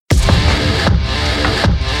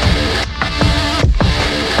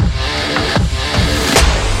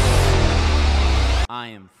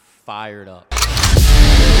fired up.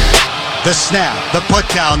 The snap, the put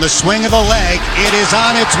down, the swing of the leg. It is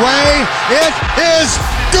on its way. It is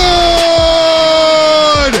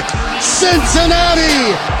good!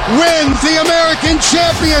 Cincinnati wins the American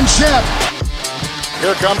Championship.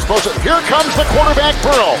 Here comes the quarterback,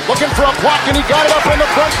 Burrow, looking for a block, and he got it up in the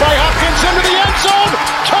front by Hopkins into the end zone.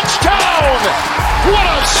 Touchdown! What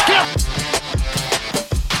a skip!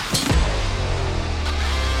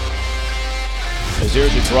 As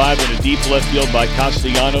there's a drive in a deep left field by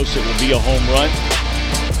Castellanos, it will be a home run.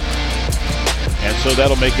 And so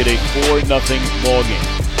that'll make it a 4-0 ball game.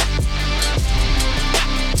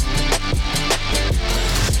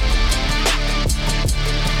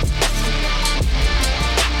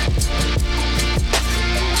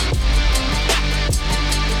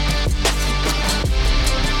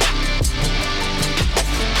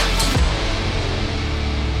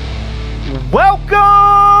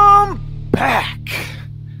 Welcome back.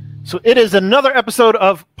 So it is another episode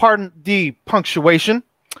of Pardon the Punctuation.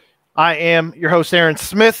 I am your host, Aaron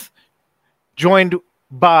Smith, joined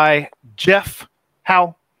by Jeff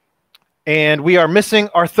Howe, and we are missing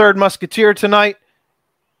our third musketeer tonight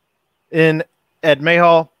in Ed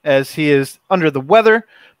Mayhall as he is under the weather,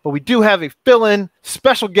 but we do have a fill-in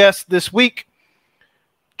special guest this week,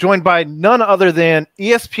 joined by none other than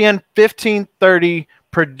ESPN 1530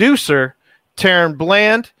 producer Taryn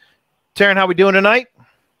Bland. Taryn, how we doing tonight?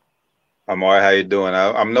 I'm all right. How you doing?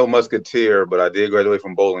 I'm no musketeer, but I did graduate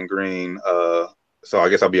from Bowling Green, so I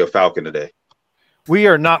guess I'll be a Falcon today. We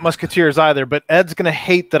are not musketeers either, but Ed's going to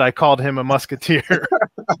hate that I called him a musketeer.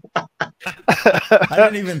 I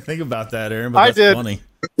didn't even think about that, Aaron, but that's funny.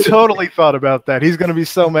 Totally thought about that. He's going to be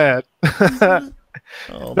so mad.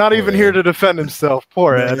 Not even here to defend himself.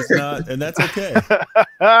 Poor Ed. He's not, and that's okay.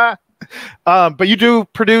 But you do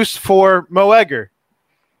produce for Mo Egger.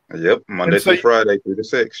 Yep, Monday through Friday, 3 to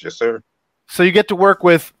 6. Yes, sir. So you get to work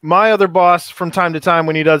with my other boss from time to time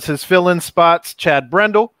when he does his fill-in spots, Chad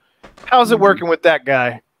Brendel. How's it working with that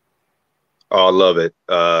guy? Oh, I love it.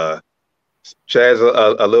 Chad's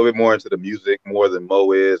a little bit more into the music more than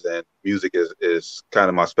Mo is, and music is kind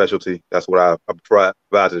of my specialty. That's what I provide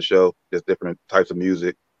to the show, just different types of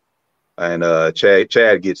music. And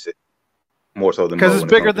Chad gets it more so than Mo. Because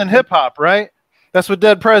it's bigger than hip-hop, right? That's what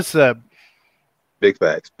Dead Prez said. Big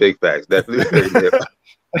facts. Definitely.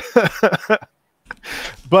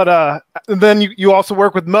 But then you also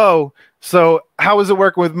work with Mo. So how is it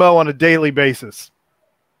working with Mo on a daily basis?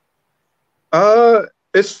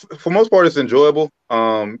 It's for most part it's enjoyable.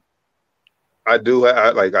 You do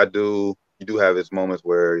have its moments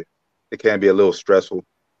where it can be a little stressful,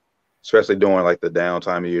 especially during like the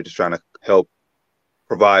downtime of year, just trying to help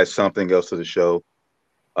provide something else to the show.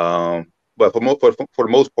 But for the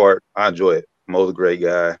most part, I enjoy it. Mo's a great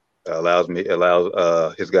guy. Allows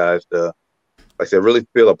his guys to, like I said, really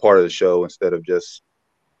feel a part of the show instead of just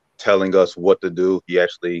telling us what to do. He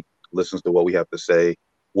actually listens to what we have to say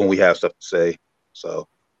when we have stuff to say. So,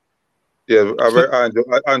 yeah, I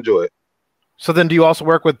enjoy it. So then, do you also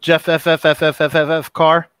work with Jeff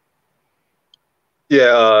Carr?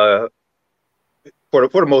 Yeah, for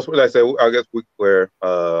the most part, like I said, I guess we're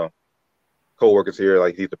co-workers here.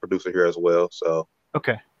 Like he's the producer here as well. So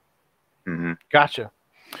okay. Mm-hmm. Gotcha.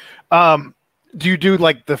 Do you do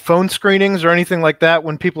like the phone screenings or anything like that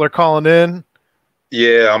when people are calling in?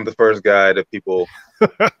 Yeah, I'm the first guy that people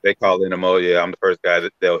they call in. Yeah, I'm the first guy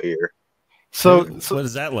that they'll hear. So what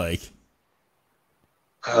is that like?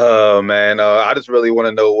 Oh man, I just really want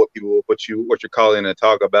to know what you're calling and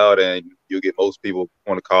talk about, and you get most people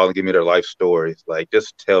want to call and give me their life stories. Like,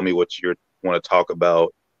 just tell me what you want to talk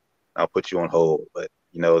about. I'll put you on hold. But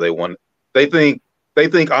they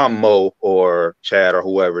think I'm Mo or Chad or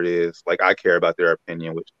whoever it is. Like I care about their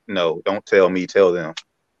opinion. Which no, don't tell me, tell them.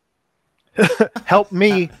 Help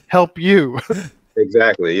me, help you.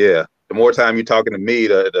 Exactly. Yeah. The more time you're talking to me,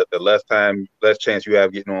 the less chance you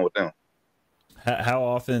have getting on with them. How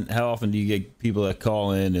often do you get people that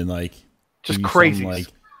call in and like just crazy,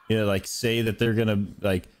 like say that they're gonna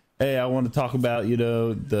like, hey, I want to talk about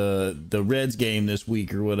the Reds game this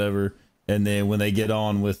week or whatever, and then when they get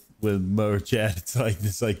on with Mo or Chad, it's like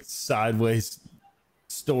this like sideways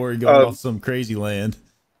story going off some crazy land.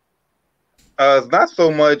 Not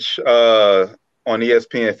so much on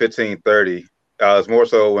ESPN 1530. It's more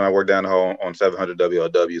so when I work down the hall on 700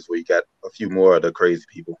 WLWs, where you got a few more of the crazy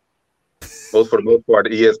people. For the most part,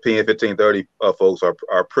 the ESPN 1530 folks are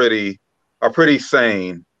pretty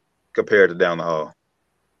sane compared to down the hall.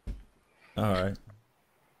 All right.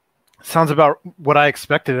 Sounds about what I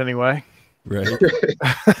expected anyway. Right.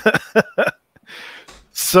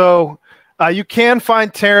 So You can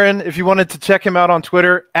find Taryn if you wanted to check him out on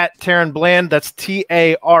Twitter at Taryn Bland. That's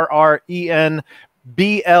TarrenBland,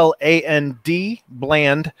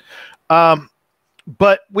 Bland.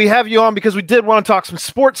 But we have you on because we did want to talk some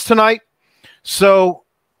sports tonight. So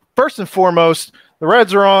first and foremost, the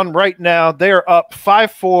Reds are on right now. They are up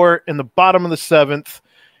 5-4 in the bottom of the seventh,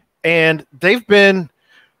 and they've been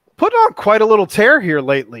put on quite a little tear here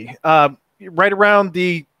lately. Right around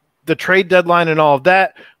the trade deadline and all of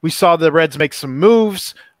that, we saw the Reds make some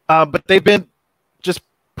moves, but they've been just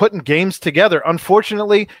putting games together.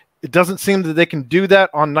 Unfortunately, it doesn't seem that they can do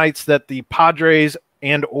that on nights that the Padres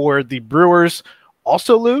and or the Brewers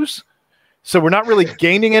also lose. So we're not really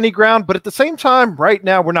gaining any ground, but at the same time, right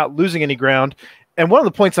now, we're not losing any ground. And one of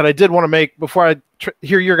the points that I did want to make before I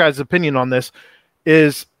hear your guys' opinion on this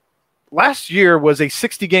is last year was a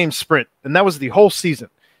 60-game sprint, and that was the whole season.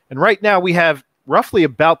 And right now we have roughly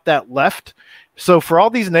about that left. So for all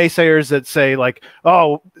these naysayers that say like,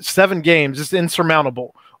 oh, 7 games is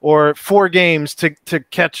insurmountable, or 4 games to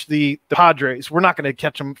catch the Padres, we're not going to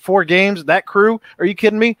catch them 4 games. That crew, are you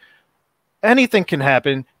kidding me? Anything can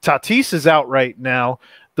happen. Tatis is out right now.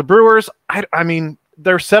 The Brewers, I mean,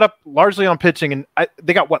 they're set up largely on pitching, and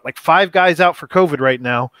they got like 5 guys out for COVID right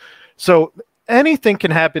now. So anything can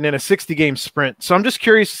happen in a 60-game sprint. So I'm just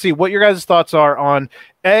curious to see what your guys' thoughts are on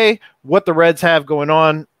what the Reds have going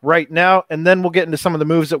on right now, and then we'll get into some of the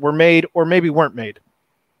moves that were made or maybe weren't made.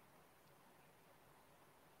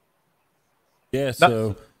 Yeah,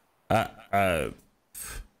 so like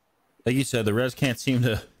you said, the Reds can't seem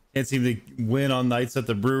to win on nights that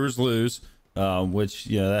the Brewers lose, which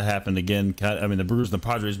that happened again. I mean, the Brewers and the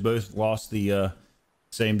Padres both lost the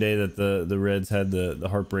same day that the Reds had the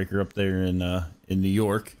heartbreaker up there in New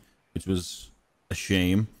York, which was a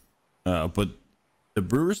shame. But the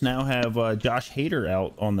Brewers now have Josh Hader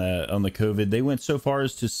out on the COVID. They went so far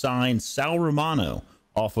as to sign Sal Romano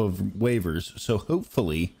off of waivers. So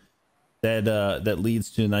hopefully that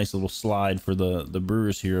leads to a nice little slide for the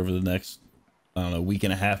Brewers here over the next week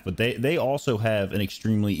and a half. But they also have an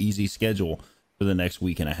extremely easy schedule for the next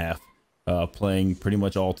week and a half, playing pretty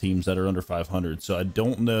much all teams that are under 500. So I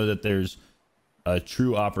don't know that there's a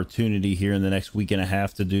true opportunity here in the next week and a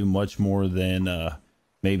half to do much more than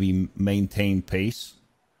maybe maintain pace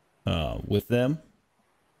with them.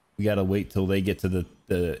 We got to wait till they get to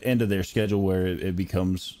the end of their schedule where it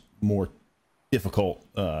becomes more difficult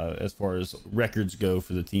as far as records go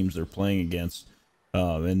for the teams they're playing against.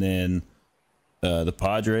 And then the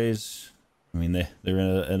Padres, I mean, they're in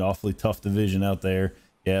an awfully tough division out there.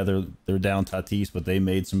 Yeah, they're down Tatis, but they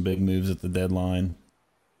made some big moves at the deadline.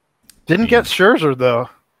 Didn't get Scherzer, though.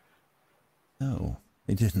 No,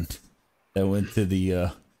 they didn't. That went to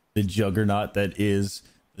the juggernaut that is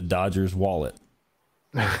the Dodgers' wallet.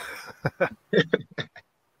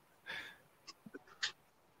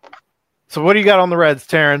 So what do you got on the Reds,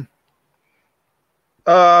 Taryn?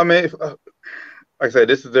 I mean, like I said,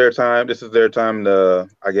 this is their time. This is their time to,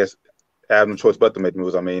 I guess, have no choice but to make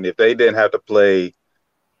moves. I mean, if they didn't have to play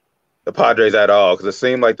the Padres at all, because it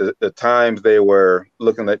seemed like the times they were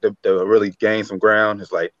looking like to really gain some ground,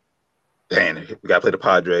 it's like, damn, we got to play the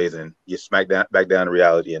Padres, and you back down to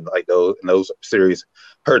reality. And like those series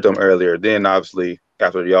hurt them earlier. Then obviously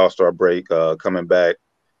after the All-Star break, coming back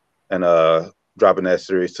and dropping that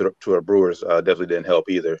series to the Brewers definitely didn't help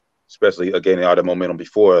either, especially gaining all the momentum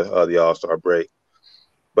before the All-Star break.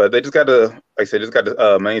 But they just got to, like I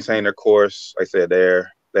said, maintain their course. Like I said,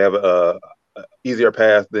 they have a easier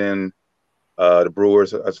path than the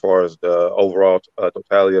Brewers as far as the overall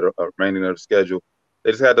totality of the remaining of the schedule.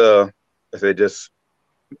 They just had to, I said, just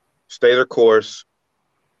stay their course,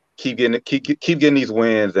 keep getting these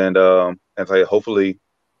wins, and say hopefully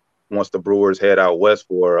once the Brewers head out west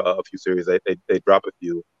for a few series, they drop a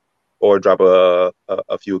few, or drop a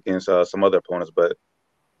few against some other opponents. But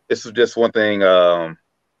this is just one thing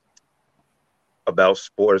about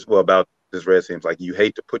sports. Well, about this Red team, like you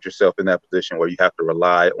hate to put yourself in that position where you have to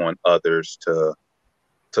rely on others to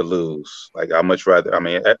lose. Like I much rather. I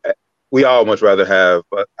mean, we all much rather have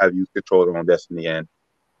you control their own destiny, and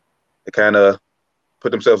they kind of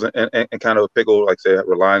put themselves in kind of a pickle, like say,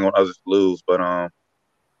 relying on others to lose. But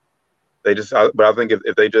they just. But I think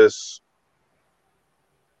if they just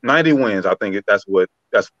 90 wins, I think that's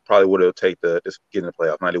probably what it'll take to just get in the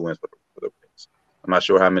playoffs. 90 wins for the Reds. I'm not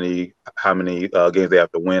sure how many games they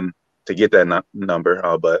have to win to get that number,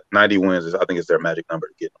 but 90 wins I think is their magic number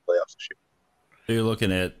to get in the playoffs this year. So you're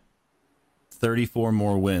looking at 34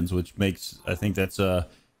 more wins, which makes, I think that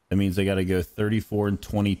means they got to go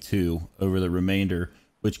 34-22 over the remainder,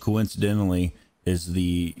 which coincidentally is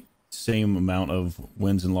the same amount of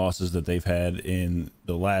wins and losses that they've had in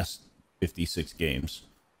the last 56 games.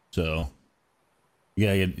 So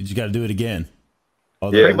you got to do it again.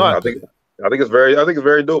 Yeah, I think it's very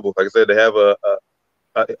doable. Like I said, they have a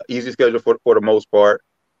easy schedule for the most part.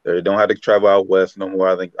 They don't have to travel out west no more.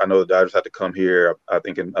 I know the Dodgers have to come here. I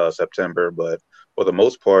think in September, but for the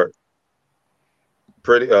most part,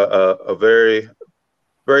 pretty a very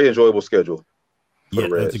very enjoyable schedule. Yeah,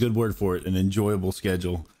 that's a good word for it. An enjoyable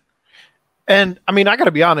schedule. And I mean, I got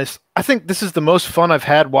to be honest. I think this is the most fun I've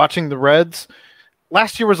had watching the Reds.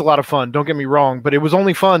 Last year was a lot of fun. Don't get me wrong, but it was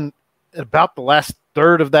only fun about the last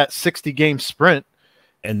third of that 60-game sprint.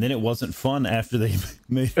 And then it wasn't fun after they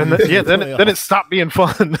made. And then it stopped being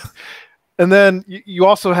fun. And then you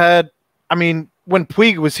also had, I mean, when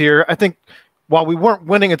Puig was here, I think while we weren't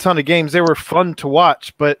winning a ton of games, they were fun to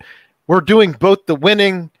watch. But we're doing both the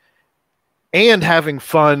winning and having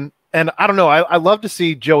fun. And I don't know, I love to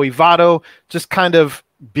see Joey Votto just kind of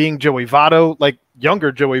being Joey Votto, like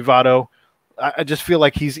younger Joey Votto. I just feel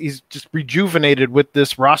like he's just rejuvenated with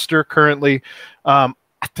this roster currently.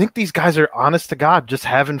 I think these guys are, honest to God, just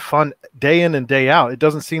having fun day in and day out. It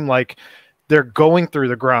doesn't seem like they're going through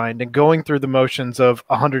the grind and going through the motions of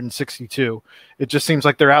 162. It just seems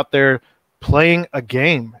like they're out there playing a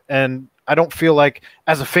game. And I don't feel like,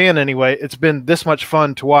 as a fan anyway, it's been this much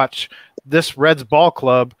fun to watch this Reds ball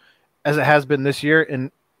club as it has been this year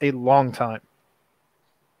in a long time.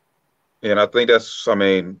 And I think that's, I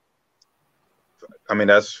mean,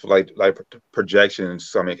 that's like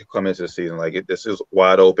projections. I mean, come into the season like this is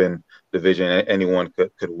wide open division. Anyone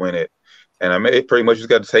could win it, and I mean, it pretty much just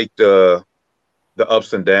got to take the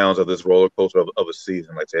ups and downs of this roller coaster of a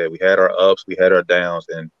season. Like I said, we had our ups, we had our downs,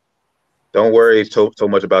 and don't worry so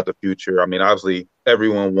much about the future. I mean, obviously,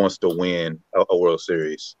 everyone wants to win a World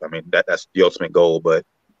Series. I mean, that's the ultimate goal, but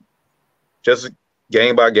just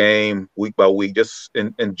game by game, week by week, just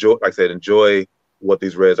enjoy. Like I said, enjoy what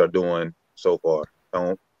these Reds are doing so far.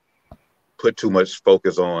 Don't put too much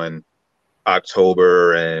focus on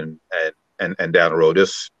October and down the road.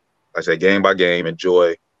 Just, like I say, game by game,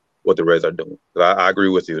 enjoy what the Reds are doing. I agree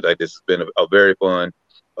with you. Like, this has been a very fun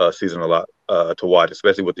season, a lot to watch,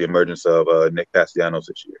 especially with the emergence of Nick Castellanos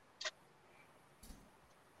this year.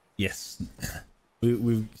 Yes,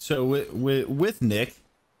 so with Nick,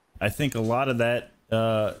 I think a lot of that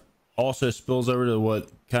also spills over to what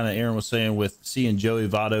kind of Aaron was saying with seeing Joey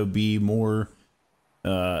Votto be more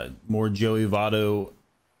Joey Votto,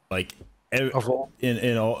 like in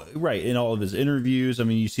all of his interviews. I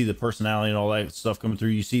mean, you see the personality and all that stuff coming through.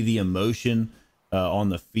 You see the emotion on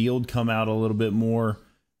the field come out a little bit more.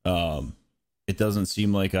 It doesn't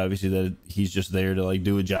seem like obviously that he's just there to like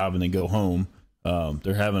do a job and then go home.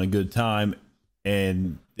 They're having a good time,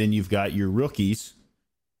 and then you've got your rookies.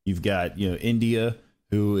 You've got India,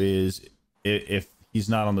 who is, if he's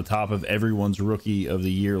not on the top of everyone's rookie of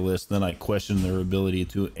the year list, then I question their ability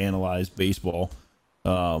to analyze baseball.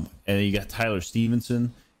 And then you got Tyler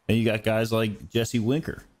Stevenson, and you got guys like Jesse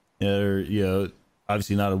Winker.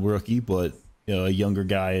 Obviously not a rookie, but a younger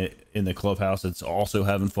guy in the clubhouse that's also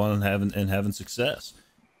having fun and having success.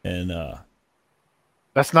 And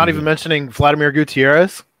that's not even mentioning Vladimir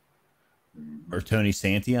Gutierrez or Tony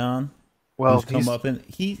Santillan. Well,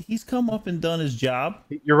 he's come up and done his job.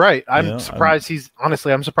 You're right. I'm surprised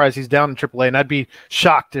I'm surprised he's down in AAA, and I'd be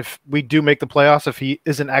shocked if we do make the playoffs if he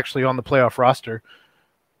isn't actually on the playoff roster.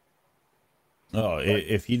 Oh,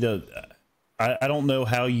 if he does, I don't know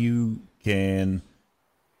how you can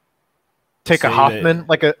take a Hoffman,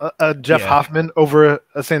 like a Jeff Hoffman over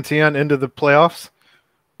a Santillan into the playoffs,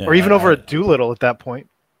 or even over a Doolittle at that point.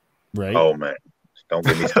 Right? Oh man, don't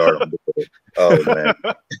get me started. Oh man.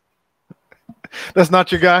 That's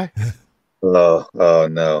not your guy? Oh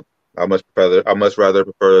no. I much rather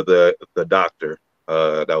prefer the doctor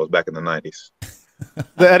that was back in the 90s.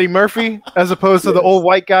 The Eddie Murphy, as opposed to the old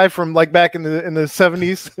white guy from like back in the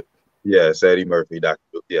 70s. Yes, Eddie Murphy,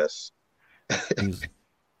 Doctor. Yes.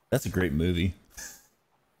 That's a great movie.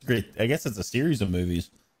 Great. I guess it's a series of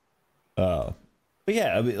movies. But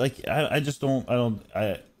yeah, I mean, like I just don't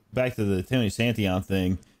back to the Tony Santillan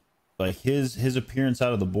thing, like his appearance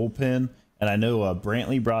out of the bullpen. And I know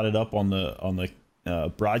Brantley brought it up on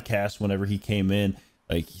the broadcast whenever he came in.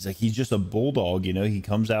 Like he's just a bulldog, He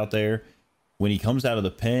comes out there. When he comes out of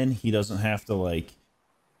the pen, he doesn't have to like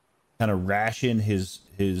kind of ration his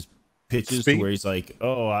pitches to where he's like,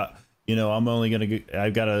 I'm only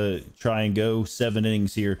I've got to try and go 7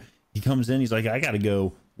 innings here. He comes in, he's like, I got to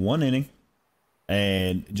go 1 inning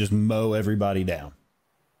and just mow everybody down.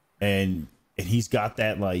 And he's got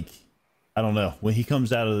that, like, I don't know, when he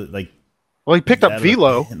comes out of like. Well, he picked up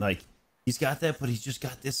velo. And like he's got that, but he's just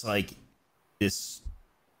got this like this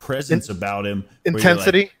presence about him.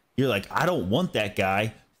 Intensity. you're like, I don't want that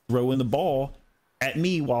guy throwing the ball at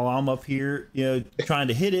me while I'm up here, trying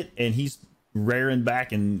to hit it, and he's rearing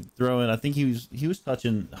back and throwing. I think he was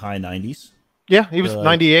touching high 90s. Yeah, he was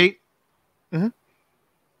 98.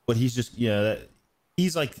 But he's just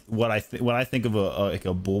he's like when I think of a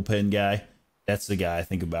bullpen guy. That's the guy I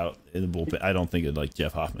think about in the bullpen. I don't think of like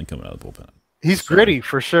Jeff Hoffman coming out of the bullpen. He's gritty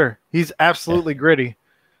for sure. He's absolutely gritty.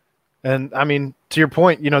 And I mean, to your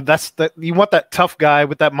point, you want that tough guy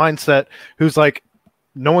with that mindset who's like,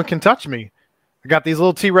 no one can touch me. I got these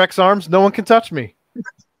little T-Rex arms. No one can touch me.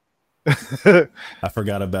 I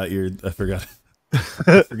forgot about your. I forgot.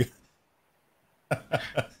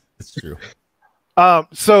 It's true.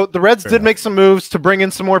 So the Reds did make some moves to bring in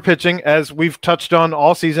some more pitching, as we've touched on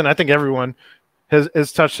all season. I think everyone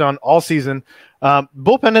has touched on all season.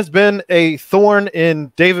 Bullpen has been a thorn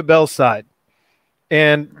in David Bell's side.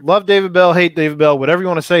 And love David Bell, hate David Bell, whatever you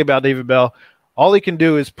want to say about David Bell, all he can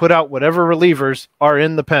do is put out whatever relievers are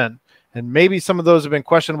in the pen. And maybe some of those have been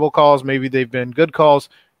questionable calls. Maybe they've been good calls.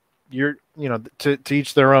 To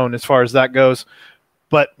each their own as far as that goes.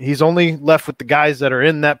 But he's only left with the guys that are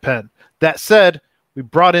in that pen. That said, we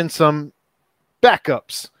brought in some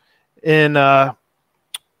backups in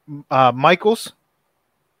Michael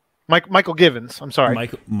Givens. I'm sorry.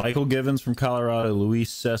 Michael Givens from Colorado, Luis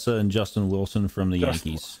Sessa, and Justin Wilson from the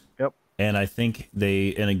Yankees. Yep. And I think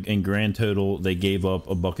in grand total, they gave up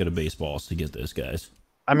a bucket of baseballs to get those guys.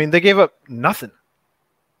 I mean, they gave up nothing.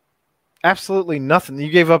 Absolutely nothing. You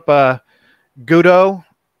gave up Gudo,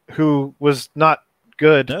 who was not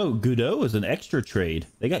good. No, Gudo was an extra trade.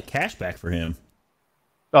 They got cash back for him.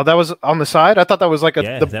 Oh, that was on the side? I thought that was like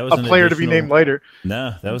a player to be named later.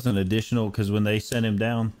 No, that was an additional, because when they sent him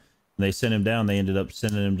down, they ended up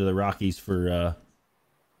sending him to the Rockies for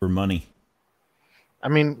money. I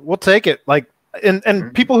mean, we'll take it. Like,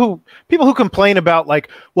 and people who complain about like,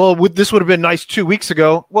 well, this would have been nice 2 weeks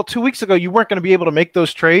ago. Well, 2 weeks ago, you weren't going to be able to make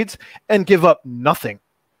those trades and give up nothing.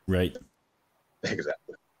 Right.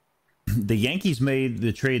 Exactly. The Yankees made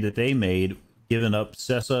the trade that they made, giving up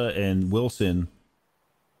Sessa and Wilson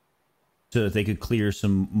so that they could clear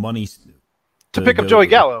some money to pick up Joey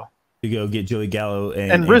Gallo. To go get Joey Gallo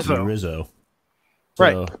and Rizzo. So,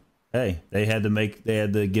 right. Hey, they had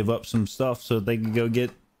to give up some stuff so they could go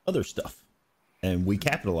get other stuff. And we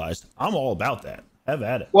capitalized. I'm all about that. Have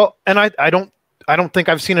at it. Well, and I don't think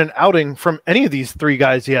I've seen an outing from any of these three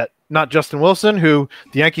guys yet. Not Justin Wilson, who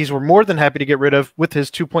the Yankees were more than happy to get rid of with his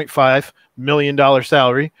 $2.5 million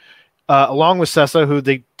salary, along with Sessa, who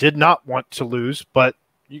they did not want to lose, but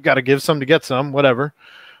you got to give some to get some, whatever.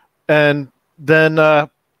 And then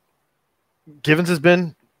Givens has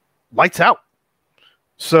been lights out.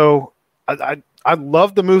 So I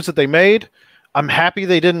love the moves that they made. I'm happy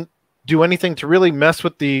they didn't do anything to really mess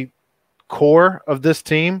with the core of this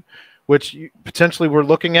team, which you potentially we're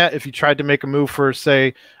looking at if you tried to make a move for,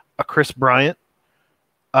 say, a Chris Bryant.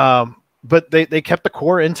 But they kept the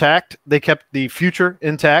core intact. They kept the future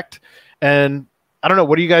intact. And I don't know.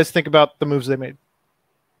 What do you guys think about the moves they made?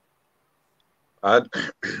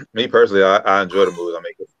 Me personally, I enjoy the moves. I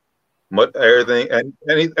make everything and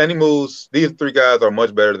any moves. These three guys are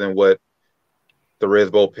much better than what the Reds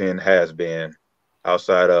bullpen has been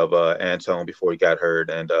outside of Antone before he got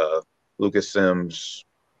hurt and Lucas Sims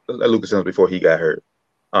before he got hurt.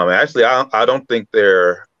 Actually, I don't think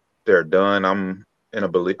they're done.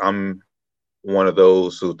 I'm one of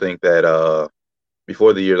those who think that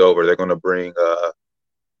before the year's over, they're going to bring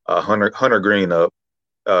Hunter Green up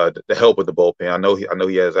to help with the bullpen. I know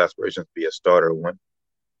he has aspirations to be a starter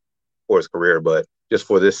for his career, but just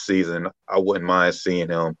for this season, I wouldn't mind seeing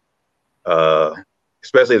him,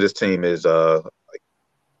 especially if this team is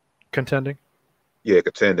contending. Yeah,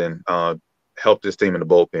 contending. Help this team in the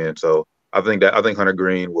bullpen. So I think Hunter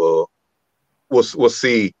Green will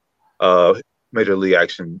see major league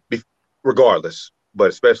action regardless, but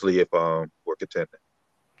especially if we're contending.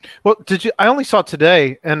 Well, I only saw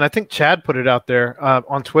today, and I think Chad put it out there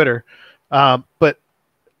on Twitter, but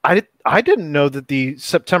I didn't know that the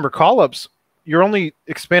September call-ups, you're only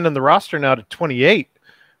expanding the roster now to 28.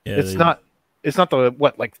 Yeah, it's not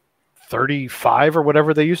the 35 or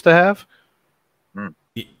whatever they used to have.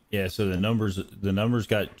 Yeah, so the numbers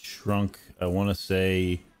got shrunk. I want to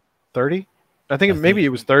say 30. I think maybe it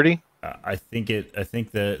was 30. I think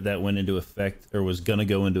that went into effect or was going to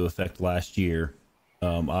go into effect last year.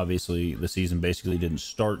 Obviously, the season basically didn't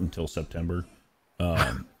start until September.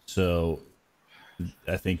 So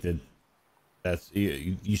I think that's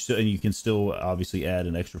you can still obviously add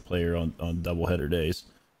an extra player on doubleheader days.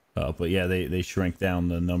 But yeah, they shrank down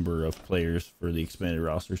the number of players for the expanded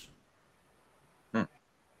rosters.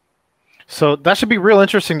 So that should be real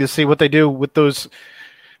interesting to see what they do with those.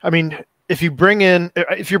 I mean, if you're bringing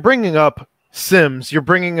up Sims, you're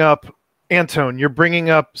bringing up Antone, you're bringing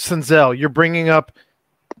up Senzel, you're bringing up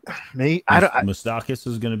me. Moustakas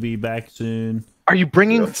is going to be back soon. Are you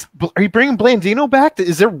bringing Blandino back?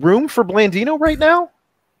 Is there room for Blandino right now?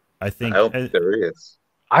 I don't think there is.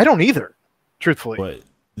 I don't either, truthfully. But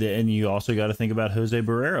then you also got to think about Jose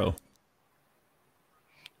Barrero.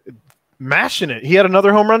 Mashing it. He had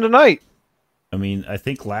another home run tonight. I mean, I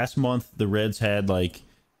think last month the Reds had the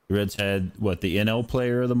NL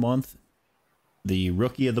Player of the Month, the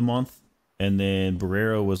Rookie of the Month, and then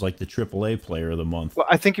Barrero was like the AAA Player of the Month. Well,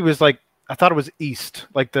 I think he was I thought it was East,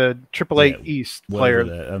 like the AAA East player.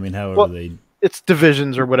 It's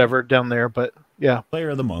divisions or whatever down there, but yeah.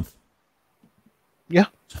 Player of the Month. Yeah.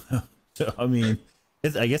 So I mean,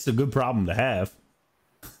 I guess a good problem to have.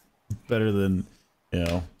 Better than,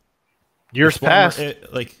 years past.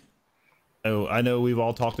 I know we've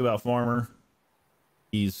all talked about Farmer.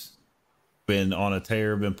 He's been on a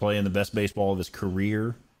tear, been playing the best baseball of his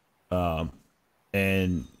career,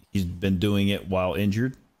 and he's been doing it while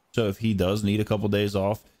injured. So if he does need a couple days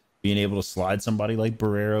off, being able to slide somebody like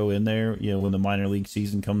Barrero in there, when the minor league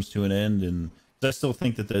season comes to an end, and I still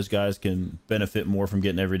think that those guys can benefit more from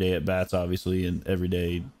getting everyday at bats, obviously, and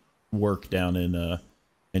everyday work down in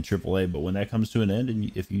AAA. But when that comes to an end,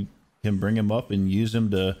 and if you can bring him up and use him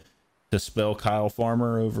to spell Kyle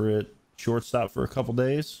Farmer over at shortstop for a couple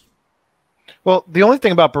days. Well, the only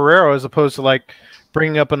thing about Barrero, as opposed to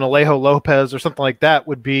bringing up an Alejo Lopez or something like that,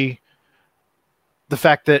 would be the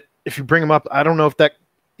fact that if you bring him up, I don't know if that,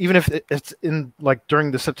 even if it's in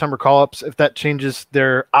during the September call-ups, if that changes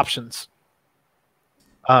their options.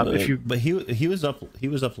 But he was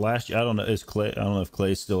up last year. I don't know if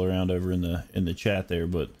Clay's still around over in the chat there,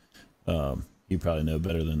 but you probably know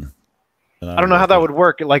better than I don't know how that would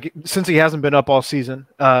work. Since he hasn't been up all season,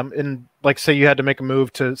 and say you had to make a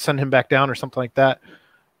move to send him back down or something like that,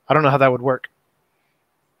 I don't know how that would work.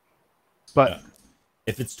 But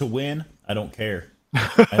if it's to win, I don't care.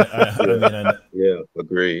 Yeah,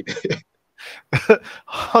 agreed.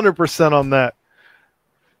 100% on that.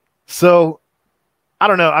 So I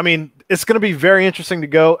don't know. I mean, it's going to be very interesting to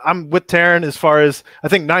go. I'm with Taryn as far as I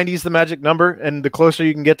think 90 is the magic number, and the closer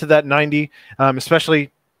you can get to that 90, especially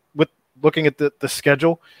with looking at the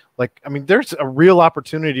schedule, there's a real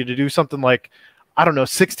opportunity to do something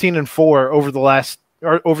 16-4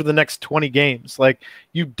 over the next 20 games.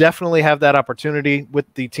 You definitely have that opportunity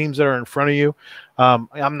with the teams that are in front of you.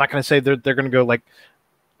 I'm not going to say they're going to go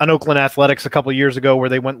an Oakland Athletics a couple of years ago where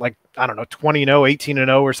they went 20-0,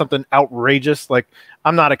 18-0 or something outrageous.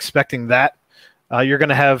 I'm not expecting that. You're going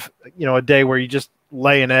to have, a day where you just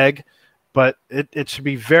lay an egg, but it should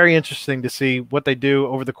be very interesting to see what they do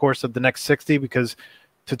over the course of the next 60, because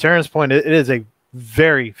to Terrence's point, it is a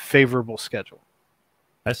very favorable schedule.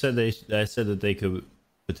 I said that they could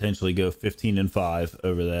potentially go 15-5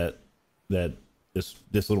 over this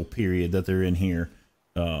little period that they're in here.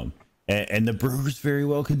 And the Brewers very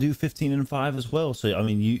well could do 15-5 as well. So, I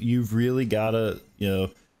mean, you've really got to,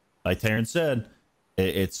 like Terrence said,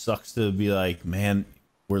 it sucks to be man,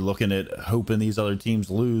 we're looking at hoping these other teams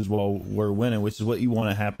lose while we're winning, which is what you want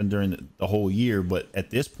to happen during the whole year. But at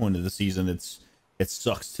this point of the season, it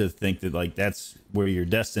sucks to think that that's where your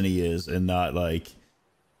destiny is and not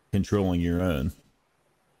controlling your own.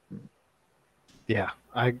 Yeah,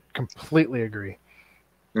 I completely agree.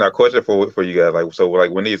 Now, question for you guys,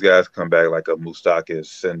 when these guys come back, a Moustakas,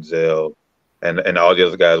 Senzel, and all the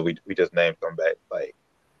other guys we just named come back,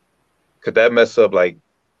 could that mess up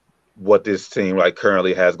what this team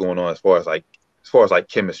currently has going on as far as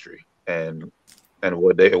chemistry and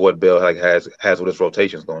what Bill has with his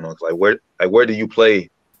rotations going on? Where do you play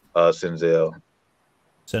Senzel?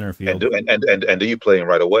 Center field. And do you play him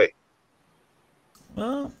right away?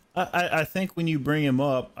 Well, I think when you bring him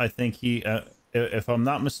up, I think he. If I'm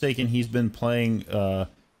not mistaken, he's been playing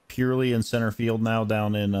purely in center field now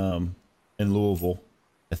down in Louisville.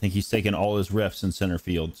 I think he's taken all his reps in center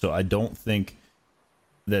field. So I don't think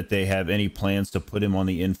that they have any plans to put him on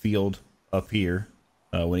the infield up here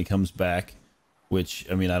when he comes back. Which,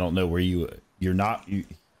 I mean, I don't know where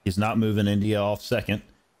he's not moving India off second.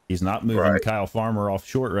 He's not moving Kyle Farmer off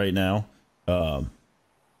short right now. And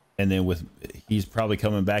then he's probably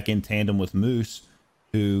coming back in tandem with Moose,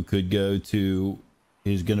 who could go to,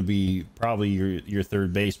 is going to be probably your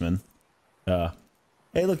third baseman. Hey,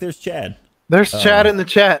 look, there's Chad. There's Chad in the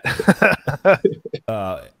chat.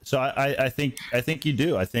 So I think you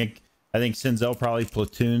do. I think Senzel probably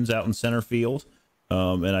platoons out in center field.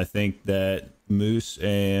 And I think that Moose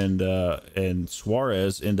and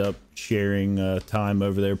Suarez end up sharing time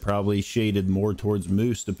over there, probably shaded more towards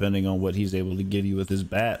Moose, depending on what he's able to give you with his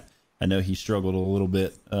bat. I know he struggled a little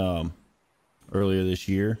bit earlier this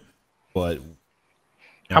year, but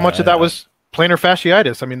how much of that was plantar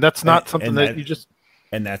fasciitis? I mean, that's not something that you just.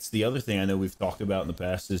 And that's the other thing I know we've talked about in the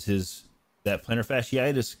past is that plantar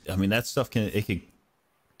fasciitis. I mean, that stuff can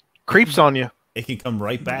creeps on you. It can come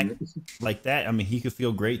right back like that. I mean, he could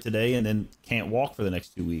feel great today and then can't walk for the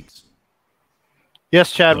next 2 weeks. Yes,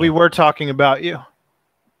 Chad, we were talking about you.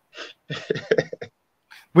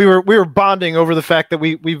 we were bonding over the fact that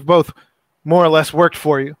we've both more or less worked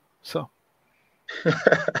for you. So you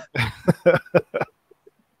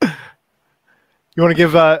want to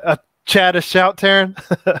give Chad a shout, Taryn?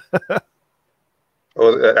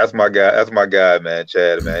 Oh, that's my guy. That's my guy, man.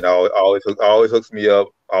 Chad, man, always hooks me up.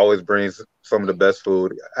 Always brings some of the best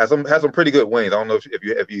food. Has some pretty good wings. I don't know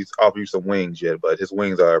if he's offered you some wings yet, but his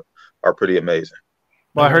wings are pretty amazing.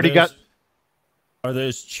 Well, I heard he got. Are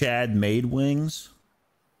those Chad made wings?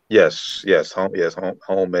 Yes,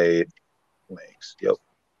 homemade wings. Yep.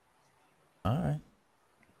 All right.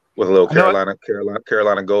 With a little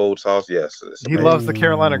Carolina Gold sauce. Yes, he loves the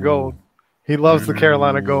Carolina Gold. He loves the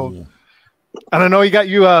Carolina Gold. And I know he got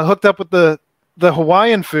you hooked up with the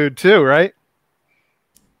Hawaiian food too, right?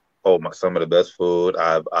 Oh, some of the best food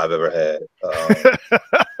I've ever had.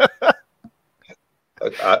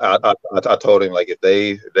 I told him, like, if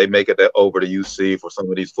they make it over to UC for some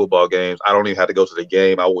of these football games, I don't even have to go to the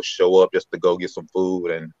game. I will show up just to go get some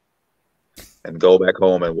food and go back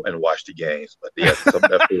home and watch the games. But yeah, some of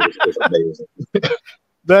that food is amazing.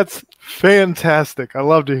 That's fantastic. I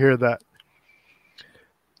love to hear that.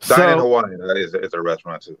 Dine-In Hawaiian is a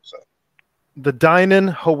restaurant too. So the Dine-In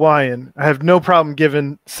Hawaiian. I have no problem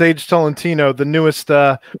giving Sage Tolentino, the newest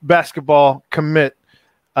basketball commit,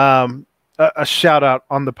 a shout out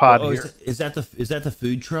on the pod here. Is that the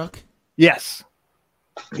food truck? Yes.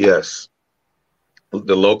 Yes.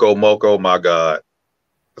 The Loco Moco, my God,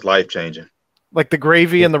 it's life changing. Like the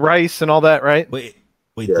gravy and the rice and all that, right? Wait,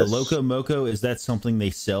 yes. The Loco Moco, is that something they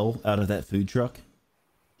sell out of that food truck?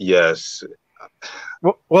 Yes.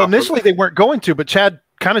 Well, initially they weren't going to, but Chad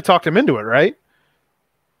kind of talked him into it, right?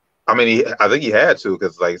 I mean, I think he had to,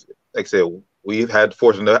 because like I said, we've had the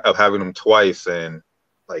fortune of having him twice, and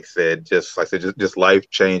like I said, just life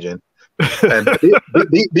changing. And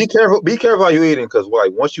be careful how you eating, because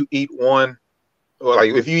like once you eat one, or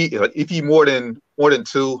like if you eat more than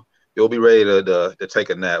two, you'll be ready to take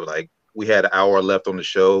a nap. Like we had an hour left on the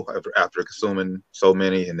show after consuming so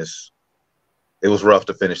many, and it was rough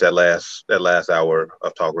to finish that last hour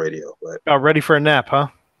of talk radio. But ready for a nap, huh?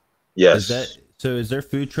 Yes. Is their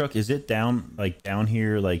food truck, is it down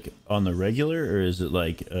here like on the regular, or is it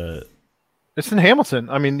like it's in Hamilton.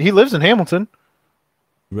 I mean, he lives in Hamilton.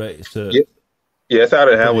 Right. So yeah, it's out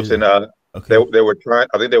in Hamilton. Okay. They were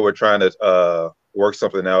trying to work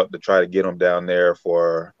something out to try to get them down there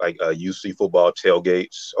for like UC football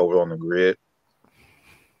tailgates over on the grid.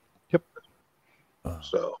 Yep.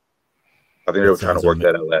 So I think they were trying to work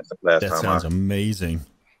that out last time. That sounds amazing.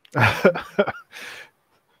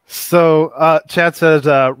 So Chad says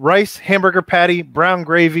rice, hamburger patty, brown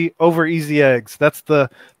gravy over easy eggs. That's the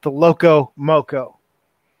Loco Moco.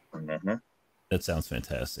 Mm-hmm. That sounds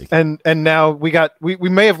fantastic. And now we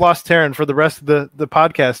may have lost Taryn for the rest of the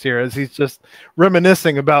podcast here, as he's just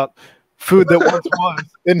reminiscing about food that once was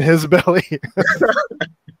in his belly.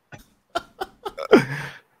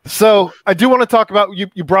 So I do want to talk about,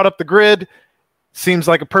 you brought up the grid. Seems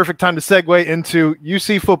like a perfect time to segue into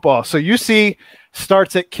UC football. So UC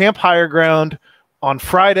starts at Camp Higher Ground on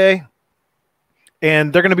Friday,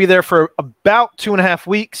 and they're going to be there for about 2.5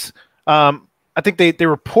 weeks. I think they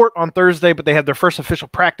report on Thursday, but they had their first official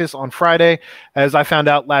practice on Friday, as I found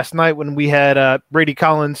out last night when we had Brady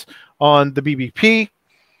Collins on the BBP.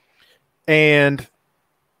 And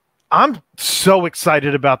I'm so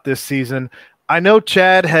excited about this season. I know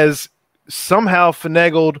Chad has somehow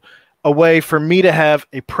finagled a way for me to have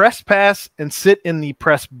a press pass and sit in the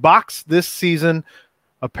press box this season.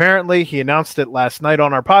 Apparently, he announced it last night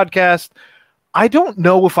on our podcast. I don't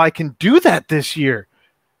know if I can do that this year.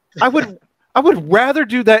 I would rather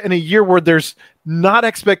do that in a year where there's not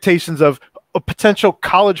expectations of a potential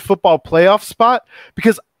college football playoff spot,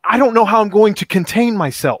 because I don't know how I'm going to contain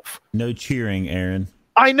myself. No cheering, Aaron.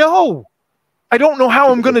 I know. I don't know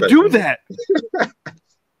how I'm going to do that.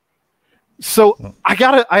 So I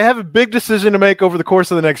have a big decision to make over the course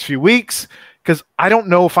of the next few weeks, because I don't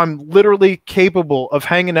know if I'm literally capable of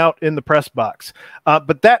hanging out in the press box.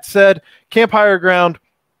 But that said, Camp Higher Ground,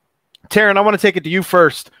 Taryn, I want to take it to you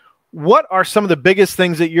first. what are some of the biggest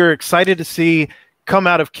things that you're excited to see come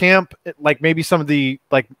out of camp? Like maybe some of the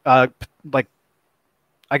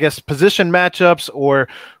I guess position matchups, or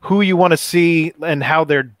who you want to see and how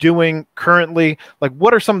they're doing currently. Like,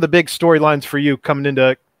 what are some of the big storylines for you coming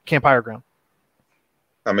into Camp Higher Ground?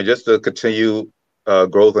 I mean, just the continued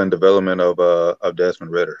growth and development of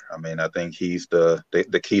Desmond Ridder. I mean, I think he's the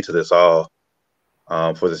key to this all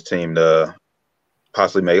for this team to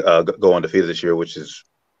possibly make go undefeated this year, which is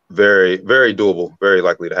very, very doable, very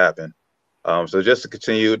likely to happen. So just to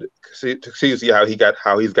continue to see how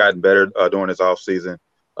he's gotten better during his off season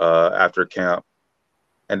after camp,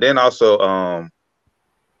 and then also I'm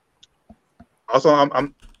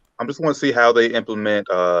just want to see how they implement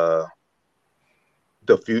the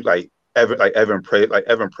few Evan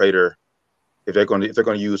Prater, if they're going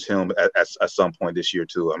to use him at some point this year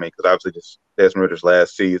too. I mean, because obviously this Desmond Ridder's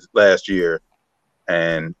last year,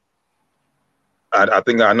 and I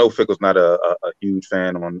know Fickell's not a huge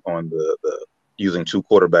fan on the using 2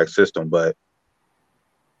 quarterback system, but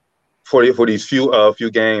for these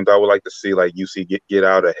few games, I would like to see like UC get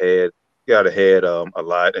out ahead a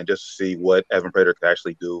lot, and just see what Evan Prater could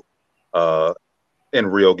actually do in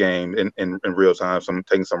real game, in real time,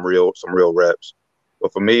 taking some real reps.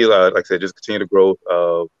 But for me, like I said, just continue the growth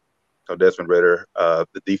of Desmond Ridder.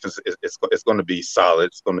 The defense it's going to be solid.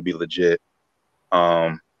 It's going to be legit.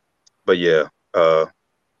 But yeah,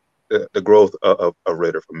 the growth of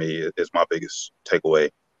Ridder for me is my biggest takeaway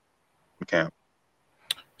from camp.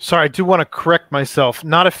 Sorry, I do want to correct myself.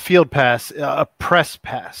 Not a field pass, a press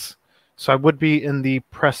pass. So I would be in the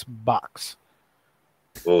press box.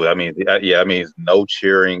 Well, I mean, yeah, I mean, no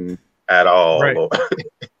cheering at all. Right.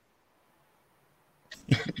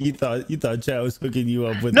 You thought Chad was hooking you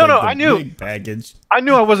up with I knew big package. I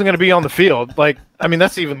knew I wasn't going to be on the field. Like, I mean,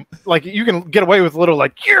 that's even like you can get away with a little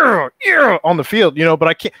like yeah on the field, but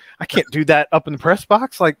I can't do that up in the press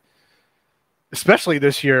box. Like, especially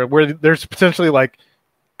this year where there's potentially like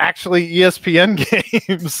actually ESPN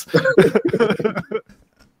games.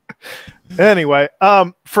 Anyway,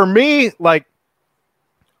 for me, like,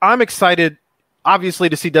 I'm excited, obviously,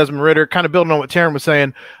 to see Desmond Ridder. Kind of building on what Taryn was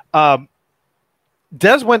saying.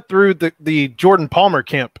 Des went through the Jordan Palmer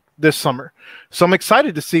camp this summer, so I'm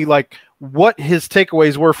excited to see like what his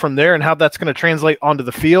takeaways were from there and how that's going to translate onto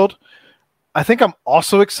the field. I think I'm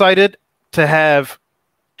also excited to have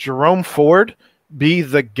Jerome Ford be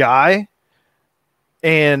the guy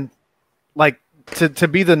and like to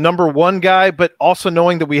be the number one guy, but also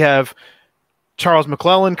knowing that we have Charles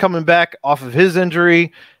McClellan coming back off of his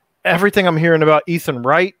injury. Everything I'm hearing about Ethan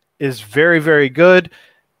Wright is very, very good.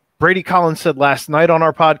 Brady Collins said last night on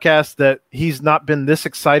our podcast that he's not been this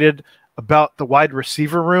excited about the wide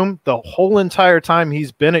receiver room the whole entire time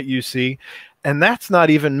he's been at UC. And that's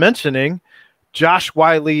not even mentioning Josh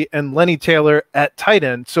Wiley and Lenny Taylor at tight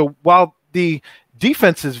end. So while the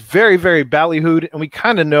defense is very, very ballyhooed, and we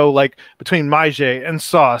kind of know like between Maije and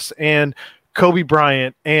Sauce and Kobe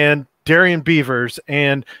Bryant and Darian Beavers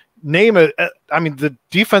and the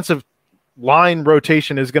defensive line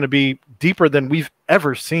rotation is going to be deeper than we've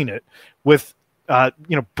ever seen it with,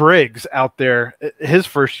 Briggs out there his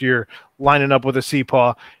first year lining up with a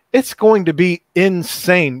Seapaw. It's going to be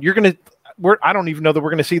insane. I don't even know that we're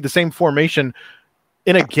going to see the same formation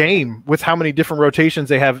in a game with how many different rotations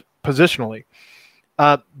they have positionally.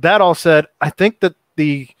 That all said, I think that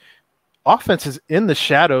the offense is in the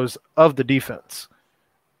shadows of the defense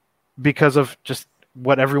because of just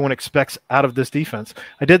what everyone expects out of this defense.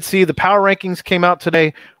 I did see the power rankings came out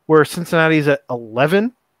today where Cincinnati's at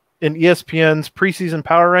 11 in ESPN's preseason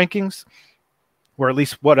power rankings, or at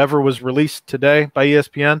least whatever was released today by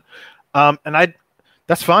ESPN.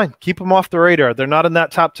 That's fine. Keep them off the radar. They're not in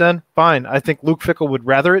that top 10. Fine. I think Luke Fickell would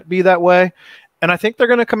rather it be that way. And I think they're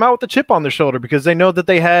going to come out with a chip on their shoulder because they know that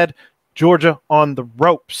they had Georgia on the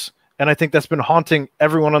ropes. And I think that's been haunting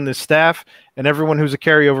everyone on this staff and everyone who's a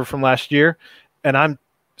carryover from last year. And I'm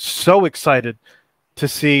so excited to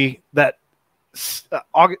see that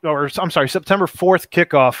September 4th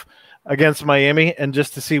kickoff against Miami, and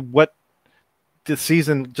just to see what the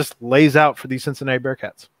season just lays out for these Cincinnati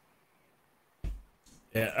Bearcats.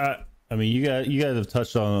 Yeah, I mean, you guys have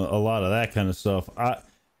touched on a lot of that kind of stuff.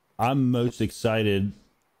 I'm most excited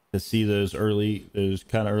to see those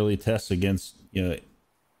kind of early tests against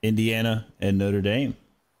Indiana and Notre Dame.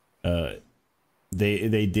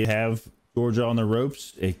 They did have Georgia on the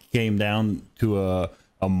ropes. It came down to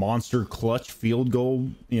a monster clutch field goal,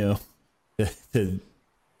 to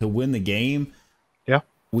win the game. Yeah.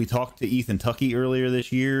 We talked to Ethan Tucky earlier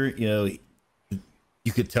this year.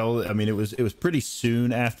 You could tell. I mean, it was pretty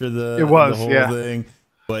soon after the whole thing.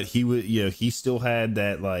 but he still had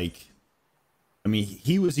that, like, I mean,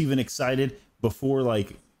 he was even excited before,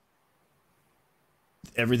 like,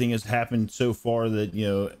 everything has happened so far that,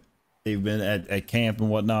 they've been at camp and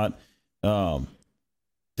whatnot, to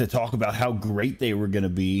talk about how great they were going to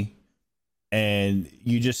be. And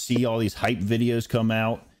you just see all these hype videos come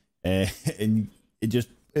out, and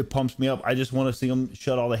it pumps me up. I just want to see them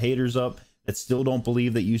shut all the haters up that still don't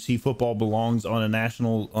believe that UC football belongs on a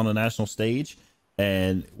national stage.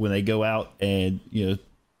 And when they go out and,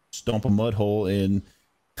 stomp a mud hole in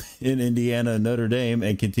Indiana and Notre Dame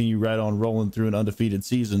and continue right on rolling through an undefeated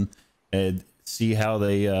season, and see how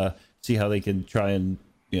they can try and,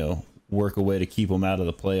 work a way to keep them out of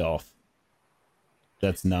the playoff.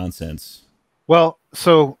 That's nonsense. Well,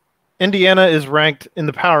 so Indiana is ranked in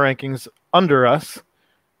the power rankings under us.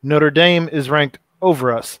 Notre Dame is ranked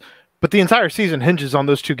over us. But the entire season hinges on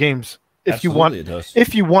those two games. If you want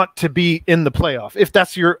to be in the playoff, if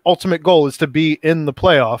that's your ultimate goal, is to be in the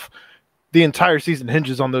playoff, the entire season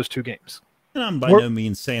hinges on those two games. And I'm by no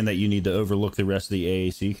means saying that you need to overlook the rest of the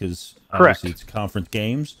AAC, because obviously it's conference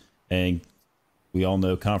games, and we all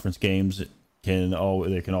know conference games can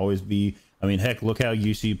always be. I mean, heck, look how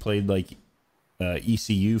UC played like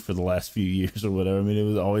ECU for the last few years or whatever. I mean,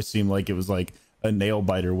 it always seemed like it was like a nail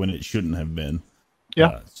biter when it shouldn't have been.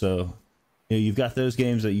 Yeah. So you've got those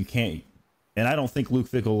games that you can't. And I don't think Luke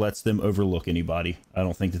Fickell lets them overlook anybody. I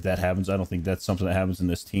don't think that happens. I don't think that's something that happens in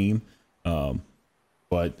this team.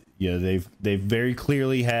 But they've very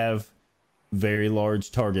clearly have very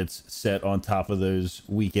large targets set on top of those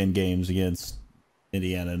weekend games against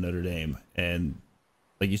Indiana and Notre Dame. And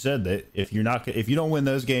like you said, that if you don't win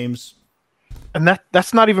those games, and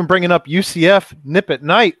that's not even bringing up UCF Nip at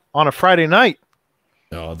night on a Friday night.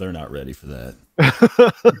 Oh, they're not ready for that.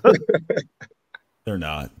 They're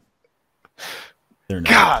not.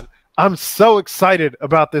 God, I'm so excited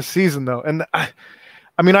about this season, though. And I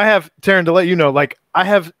have, Taryn, to let you know, like, I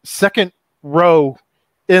have second row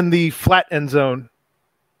in the flat end zone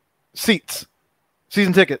seats,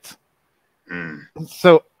 season tickets.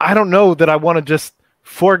 So I don't know that I want to just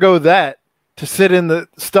forego that to sit in the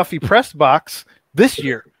stuffy press box this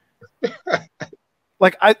year.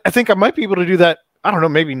 Like, I think I might be able to do that. I don't know,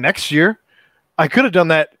 maybe next year. I could have done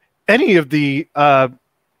that any of the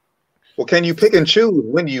well, can you pick and choose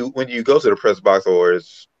when you go to the press box, or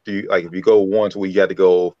if you go once, we got to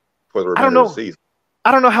go for the remainder of the season?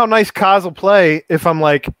 I don't know how nice Kaz will play if I'm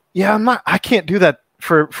like, I can't do that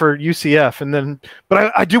for UCF,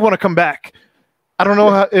 but I do want to come back. I don't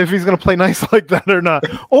know if he's going to play nice like that or not,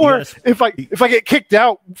 or yes. if I get kicked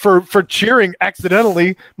out for cheering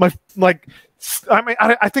accidentally. I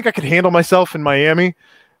think I could handle myself in Miami,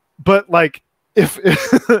 but like if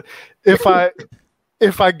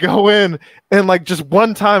I go in and like just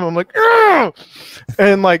one time I'm like, "Argh!"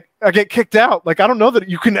 and like I get kicked out, like I don't know that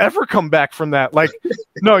you can ever come back from that. Like,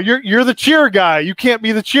 no, you're the cheer guy. You can't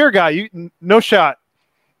be the cheer guy. No shot.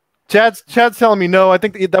 Chad's telling me no. I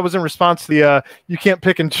think that was in response to the you can't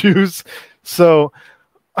pick and choose. So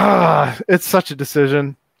it's such a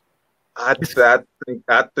decision. I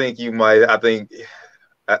think you might. I think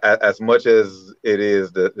as much as it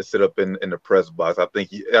is to sit up in the press box, I think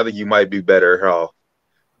you might be better off.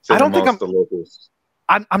 I don't think the locals.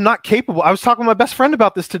 I'm not capable. I was talking to my best friend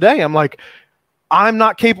about this today. I'm like, I'm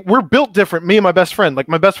not capable. We're built different. Me and my best friend. Like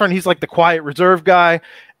my best friend, he's like the quiet, reserved guy,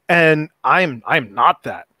 and I'm not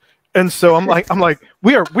that. And so I'm like,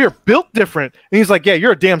 we are built different. And he's like, yeah,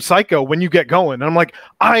 you're a damn psycho when you get going. And I'm like,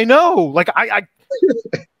 I know. Like I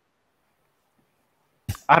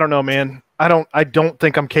don't know, man. I don't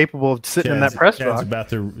think I'm capable of sitting in that press box.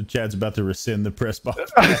 Chad's about to rescind the press box.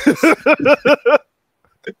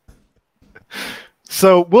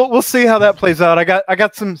 So we'll see how that plays out. I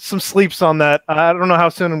got some sleeps on that. I don't know how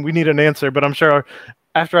soon we need an answer, but I'm sure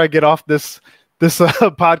after I get off this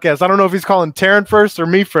podcast, I don't know if he's calling Taryn first or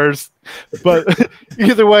me first, but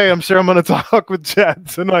either way, I'm sure I'm going to talk with Chad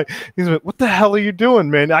tonight. He's like, "What the hell are you doing,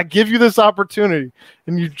 man? I give you this opportunity,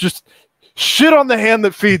 and you just shit on the hand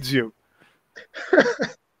that feeds you."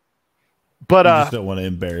 But you just don't want to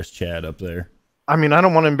embarrass Chad up there. I mean, I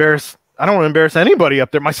don't want to embarrass anybody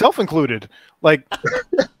up there, myself included. Like,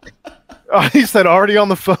 he said already on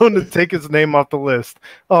the phone to take his name off the list.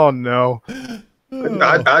 Oh no.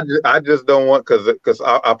 I just don't want, because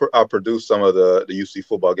I produce some of the UC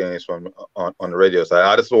football games on the radio side.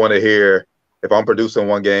 I just want to hear, if I'm producing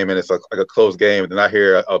one game and it's like a close game, then I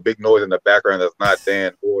hear a big noise in the background that's not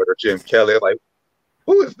Dan Ford or Jim Kelly. Like,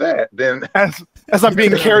 who is that? Then as I'm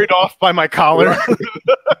being carried off by my collar.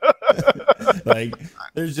 Like,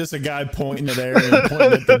 there's just a guy pointing there and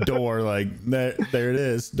pointing at the door. Like, there it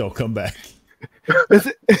is. Don't come back.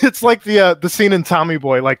 It's like the scene in Tommy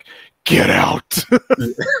Boy, like, get out.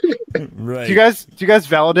 Right. Do you guys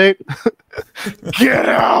validate? Get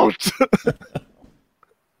out.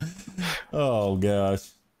 Oh gosh.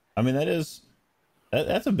 I mean,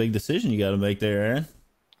 that's a big decision you got to make there, Aaron.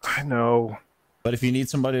 I know. But if you need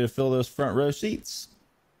somebody to fill those front row seats,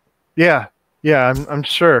 Yeah, I'm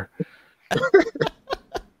sure.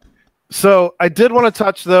 So I did want to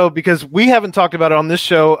touch, though, because we haven't talked about it on this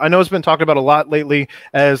show. I know it's been talked about a lot lately,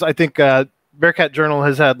 as I think Bearcat Journal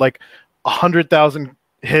has had like 100,000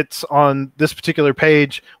 hits on this particular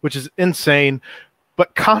page, which is insane.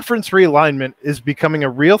 But conference realignment is becoming a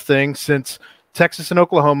real thing since Texas and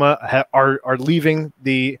Oklahoma are leaving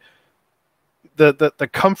the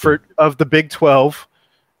comfort of the Big 12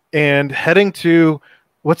 and heading to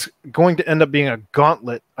what's going to end up being a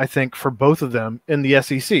gauntlet, I think, for both of them in the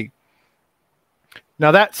SEC.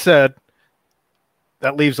 Now, that said,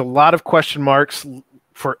 that leaves a lot of question marks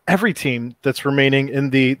for every team that's remaining in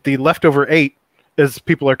the leftover 8, as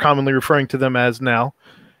people are commonly referring to them as now.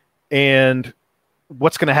 And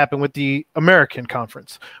what's going to happen with the American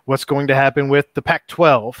Conference? What's going to happen with the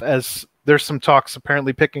Pac-12, as there's some talks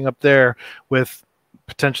apparently picking up there with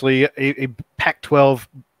potentially a Pac-12,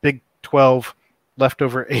 Big 12,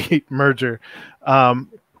 leftover 8 merger.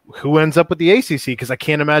 Who ends up with the ACC? Because I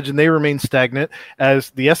can't imagine they remain stagnant as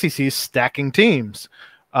the SEC is stacking teams.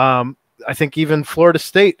 I think even Florida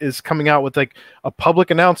State is coming out with like a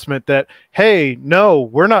public announcement that, hey, no,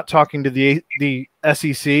 we're not talking to the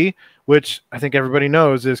SEC, which I think everybody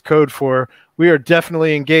knows is code for we are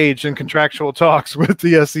definitely engaged in contractual talks with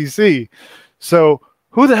the SEC. So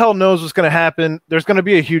who the hell knows what's going to happen? There's going to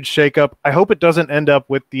be a huge shakeup. I hope it doesn't end up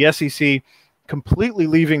with the SEC completely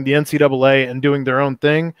leaving the NCAA and doing their own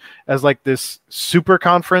thing as like this super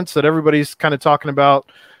conference that everybody's kind of talking about.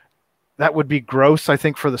 That would be gross, I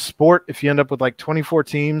think, for the sport if you end up with like 24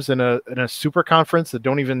 teams in a super conference that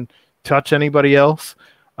don't even touch anybody else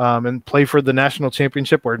and play for the national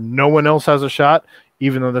championship where no one else has a shot,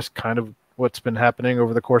 even though that's kind of what's been happening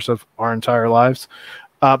over the course of our entire lives.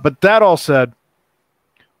 But that all said,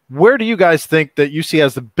 where do you guys think that UC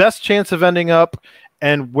has the best chance of ending up,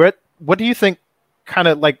 and what do you think kind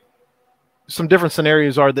of like some different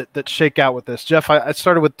scenarios are that shake out with this? Jeff, I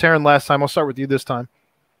started with Taryn last time. I'll start with you this time.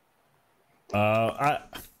 I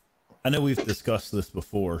know we've discussed this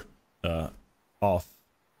before off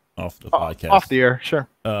the podcast. Off the air, sure.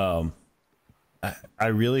 I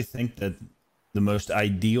really think that the most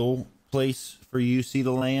ideal place for UC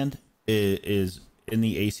to land is in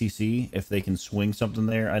the ACC if they can swing something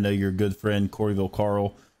there. I know your good friend Coreyville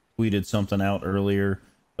Carl tweeted something out earlier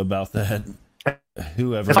about that.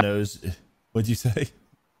 Whoever knows, what'd you say?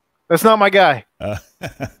 That's not my guy.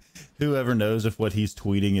 Whoever knows if what he's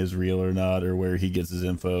tweeting is real or not, or where he gets his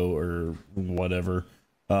info or whatever.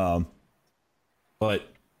 But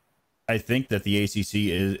I think that the ACC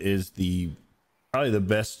is probably the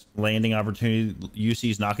best landing opportunity. UC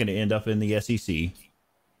is not going to end up in the SEC.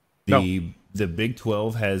 The Big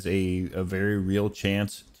 12 has a very real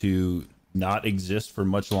chance to not exist for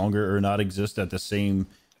much longer, or not exist at the same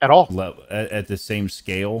at all level, at the same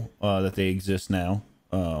scale that they exist now,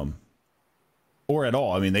 or at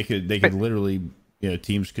all. I mean, they could literally,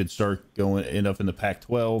 teams could end up in the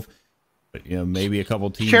Pac-12, but maybe a couple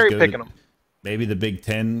teams cherry picking them. Maybe the Big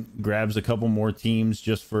 10 grabs a couple more teams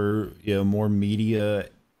just for more media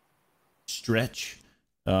stretch.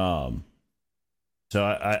 So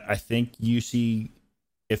I think UC,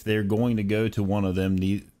 if they're going to go to one of them,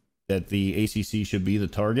 that the ACC should be the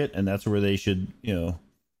target, and that's where they should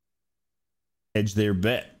hedge their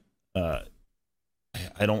bet. I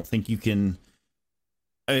don't think you can.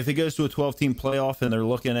 If it goes to a 12-team playoff and they're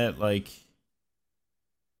looking at like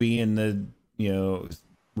being the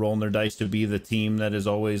rolling their dice to be the team that is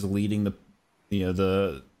always leading the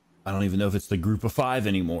I don't even know if it's the group of 5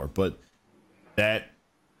 anymore, but that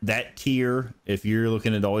tier, if you're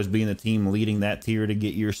looking at always being the team leading that tier to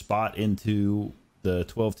get your spot into the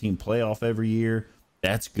 12-team playoff every year,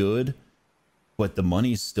 that's good, but the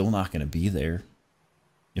money's still not going to be there.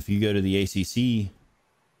 If you go to the ACC,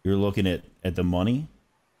 you're looking at the money.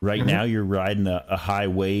 Right now, you're riding a high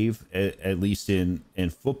wave, at least in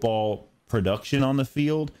football production on the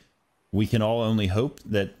field. We can all only hope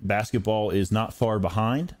that basketball is not far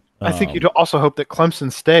behind. I think you'd also hope that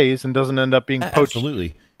Clemson stays and doesn't end up being poached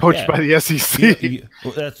by the SEC.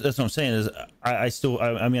 Well, that's what I'm saying. Is I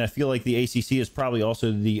feel like the ACC is probably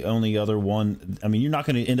also the only other one. I mean, you're not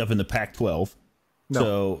going to end up in the Pac-12. No.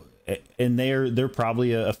 So, and they're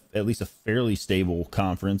probably at least a fairly stable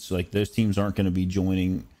conference. Like those teams aren't going to be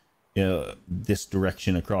joining this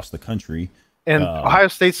direction across the country. And Ohio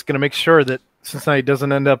State's going to make sure that Cincinnati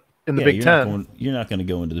doesn't end up in the Big Ten. You're not going to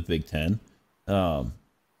go into the Big Ten.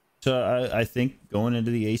 So I think going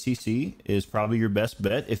into the ACC is probably your best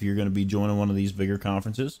bet if you're going to be joining one of these bigger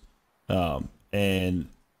conferences. And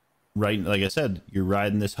like I said, you're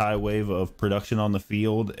riding this high wave of production on the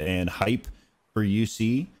field and hype for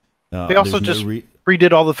UC. They also just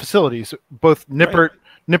redid all the facilities. Both Nippert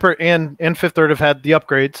and Fifth Third have had the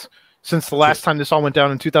upgrades since the last time this all went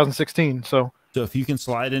down in 2016. So if you can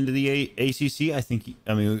slide into the ACC,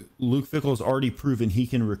 Luke Fickell has already proven he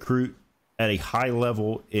can recruit at a high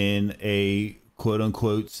level in a quote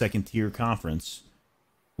unquote second tier conference.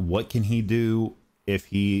 What can he do if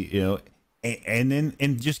he,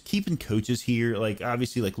 and just keeping coaches here? Like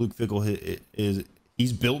obviously, like Luke Fickell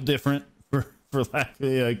he's built different for lack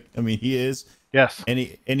of, he is. Yes.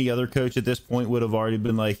 Any other coach at this point would have already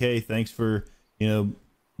been like, hey, thanks for,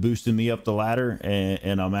 boosting me up the ladder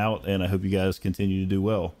and I'm out and I hope you guys continue to do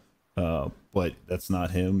well. But that's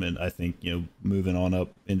not him, and I think moving on up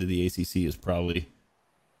into the ACC is probably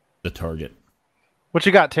the target. What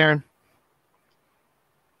you got, Taryn?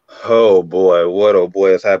 Oh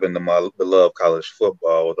boy has happened to my beloved college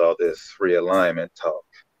football with all this realignment talk.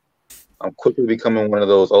 I'm quickly becoming one of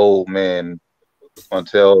those old men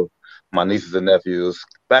until my nieces and nephews.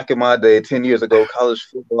 Back in my day, 10 years ago, college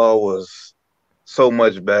football was so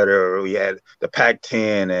much better. We had the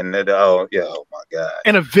Pac-10 and oh my God.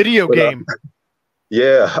 And a video game.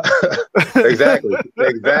 Yeah, exactly.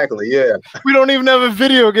 Yeah. We don't even have a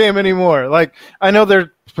video game anymore. Like, I know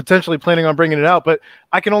they're potentially planning on bringing it out, but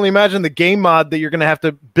I can only imagine the game mod that you're going to have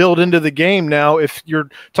to build into the game now if you're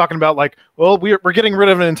talking about like, well, we're getting rid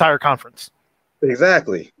of an entire conference.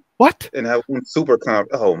 Exactly. What? And have one super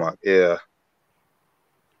oh my, yeah.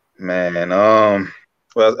 Man,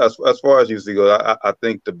 well, as far as UC goes, I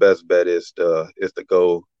think the best bet is to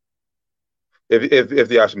go. If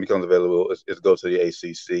the option becomes available, is go to the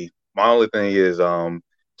ACC. My only thing is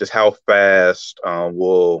just how fast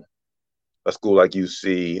will a school like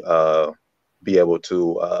UC be able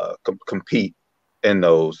to compete in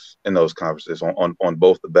those conferences on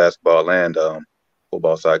both the basketball and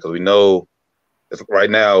football side, because we know right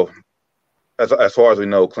now, as far as we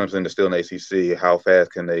know, Clemson is still in ACC. How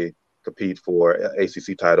fast can they compete for an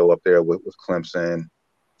ACC title up there with Clemson,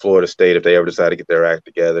 Florida State, if they ever decide to get their act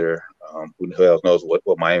together? Who else knows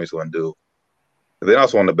what Miami's going to do? And then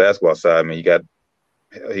also on the basketball side, I mean, you got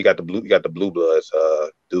the Blue Bloods,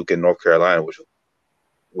 Duke and North Carolina, which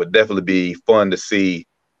would definitely be fun to see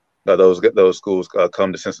those schools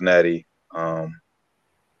come to Cincinnati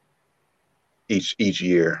each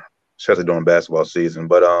year, especially during basketball season.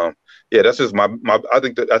 But yeah, that's just my. I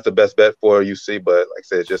think that's the best bet for UC. But like I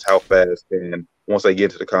said, it's just how fast can, once they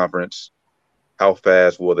get to the conference, how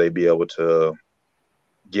fast will they be able to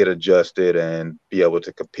get adjusted and be able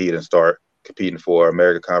to compete and start competing for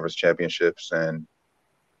American Conference championships and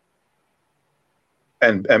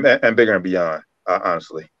bigger and beyond,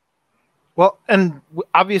 honestly. Well, and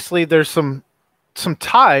obviously there's some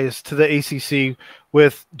ties to the ACC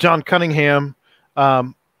with John Cunningham.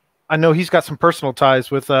 I know he's got some personal ties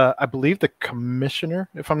with, I believe, the commissioner,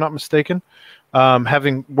 if I'm not mistaken,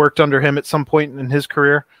 having worked under him at some point in his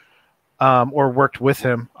career, or worked with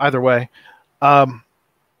him, either way.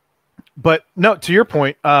 But no, to your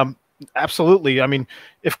point, absolutely. I mean,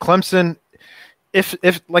 if Clemson,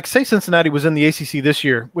 if like say Cincinnati was in the ACC this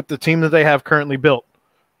year with the team that they have currently built,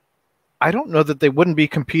 I don't know that they wouldn't be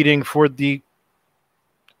competing for the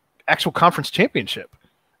actual conference championship.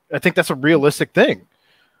 I think that's a realistic thing.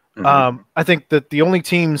 Mm-hmm. I think that the only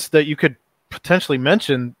teams that you could potentially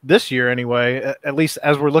mention this year anyway, at least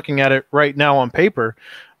as we're looking at it right now on paper,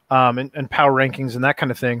 and power rankings and that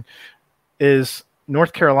kind of thing, is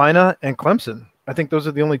North Carolina and Clemson. I think those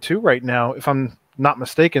are the only two right now, if I'm not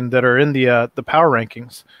mistaken, that are in the power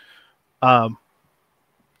rankings.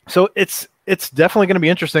 So it's definitely going to be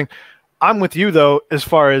interesting. I'm with you though, as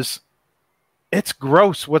far as it's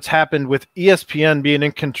gross what's happened with ESPN being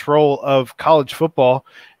in control of college football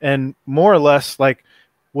and more or less like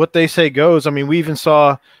what they say goes. I mean, we even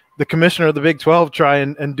saw the commissioner of the Big 12 try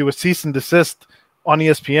and do a cease and desist on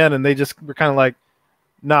ESPN, and they just were kind of like,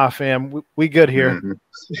 nah, fam, we good here.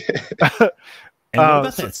 Mm-hmm. And what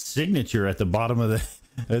about that signature at the bottom of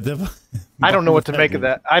the I don't know what to make of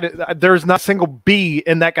that. There's not a single B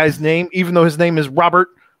in that guy's name, even though his name is Robert.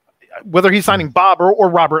 Whether he's signing Bob or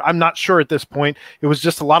Robert, I'm not sure at this point. It was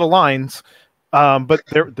just a lot of lines, but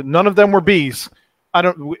none of them were B's.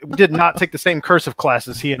 We did not take the same cursive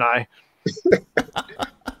classes, he and I.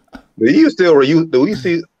 Do you still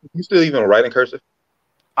even write in cursive?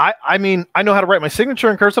 I mean, I know how to write my signature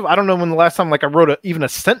in cursive. I don't know when the last time I wrote even a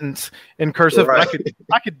sentence in cursive. Right. But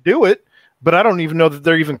I could do it. but I don't even know that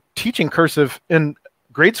they're even teaching cursive in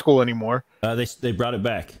grade school anymore. They brought it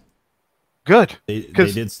back. Good. They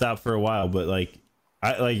did stop for a while, but like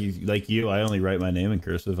I only write my name in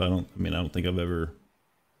cursive. I don't think I've ever.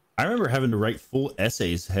 I remember having to write full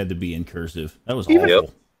essays had to be in cursive. That was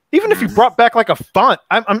awful. Even if you brought back like a font,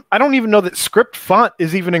 I don't even know that script font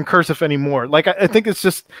is even in cursive anymore. Like I think it's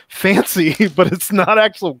just fancy, but it's not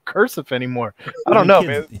actual cursive anymore. I don't know,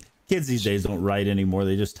 man. Kids these days don't write anymore;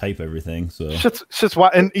 they just type everything. So shit's why,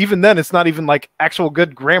 and even then, it's not even like actual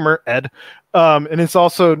good grammar, Ed. And it's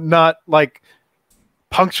also not like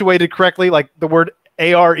punctuated correctly. Like the word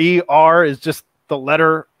ARER is just the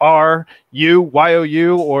letter R, U,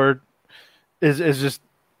 YOU, or is just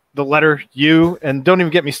the letter U. And don't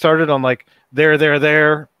even get me started on like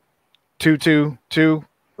there, 2.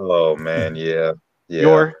 Oh man, yeah.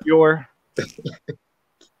 Your.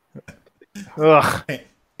 Ugh.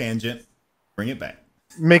 Tangent. Bring it back.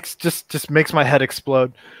 Just makes my head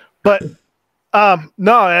explode. But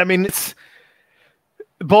no, I mean it's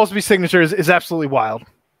Bowlesby's signature is absolutely wild.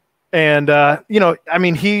 And I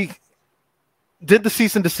mean he did the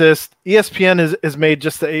cease and desist. ESPN has made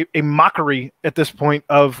just a mockery at this point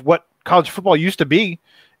of what college football used to be.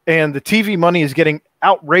 And the TV money is getting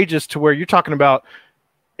outrageous to where you're talking about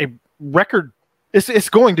a record. It's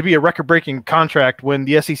going to be a record-breaking contract when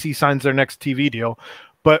the SEC signs their next TV deal.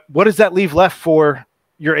 But what does that leave left for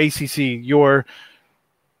your ACC, even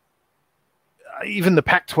the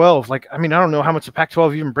Pac-12? Like, I mean, I don't know how much the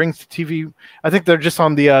Pac-12 even brings to TV. I think they're just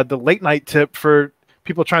on the late night tip for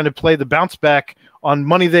people trying to play the bounce back on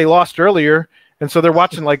money they lost earlier. And so they're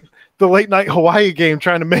watching like the late night Hawaii game,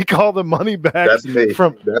 trying to make all the money back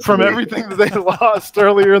from everything that they lost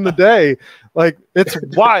earlier in the day. Like it's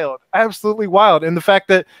wild, absolutely wild. And the fact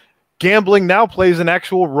that gambling now plays an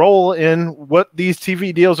actual role in what these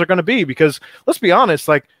TV deals are going to be, because let's be honest,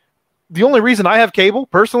 like the only reason I have cable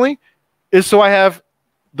personally is so I have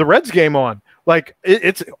the Reds game on. Like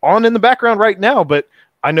it's on in the background right now, but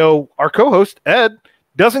I know our co-host Ed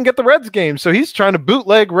doesn't get the Reds game, so he's trying to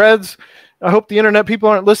bootleg Reds. I hope the internet people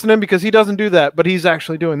aren't listening because he doesn't do that, but he's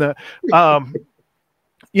actually doing that.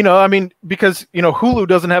 I mean, because Hulu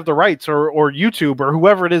doesn't have the rights, or YouTube, or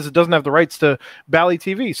whoever it is that doesn't have the rights to Bally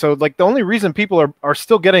TV. So like the only reason people are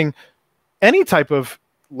still getting any type of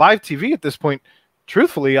live TV at this point,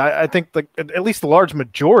 truthfully, I think like at least the large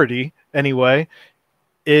majority anyway,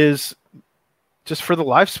 is just for the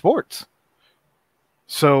live sports.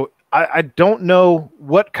 So I don't know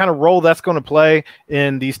what kind of role that's going to play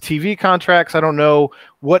in these TV contracts. I don't know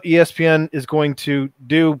what ESPN is going to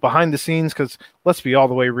do behind the scenes, because let's be all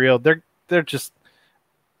the way real. They're just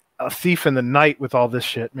a thief in the night with all this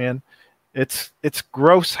shit, man. It's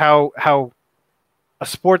gross how a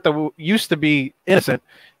sport that used to be innocent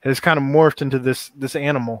has kind of morphed into this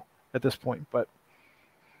animal at this point. But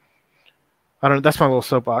I don't know. That's my little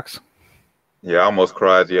soapbox. Yeah, I almost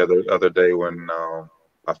cried the other day when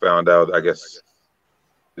I found out, I guess,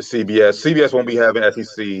 the CBS won't be having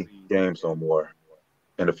SEC games no more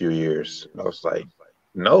in a few years. I was like,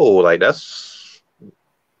 no, like that's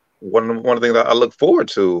one of the things that I look forward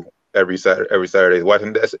to every Saturday,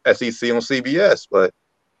 watching the SEC on CBS. But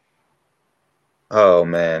oh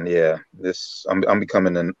man, yeah, I'm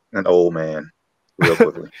becoming an old man real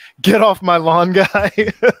quickly. Get off my lawn, guy.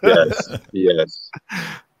 Yes.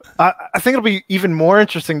 I think it'll be even more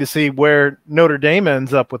interesting to see where Notre Dame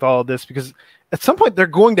ends up with all of this, because at some point they're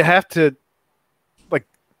going to have to like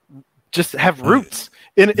just have roots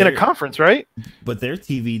in a conference, right? But their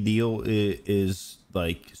TV deal is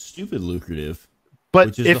like stupid lucrative. But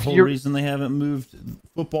which is the whole reason they haven't moved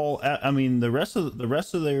football. I mean, the rest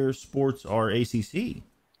of their sports are ACC.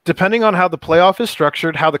 Depending on how the playoff is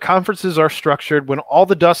structured, how the conferences are structured, when all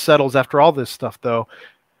the dust settles after all this stuff, though,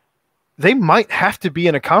 they might have to be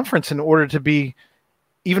in a conference in order to be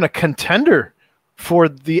even a contender for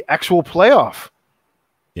the actual playoff.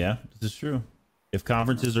 Yeah, this is true. If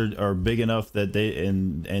conferences are big enough that they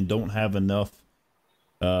and don't have enough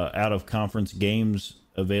out of conference games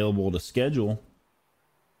available to schedule,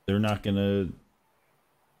 they're not going to,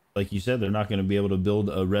 like you said, they're not going to be able to build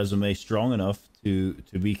a resume strong enough to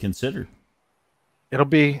be considered. It'll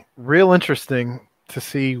be real interesting to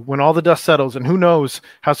see when all the dust settles, and who knows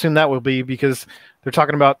how soon that will be, because they're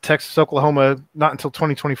talking about Texas, Oklahoma, not until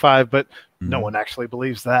 2025, but no one actually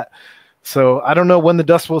believes that. So I don't know when the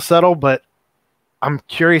dust will settle, but I'm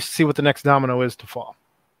curious to see what the next domino is to fall.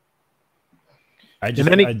 I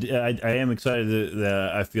am excited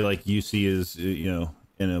that I feel like UC is,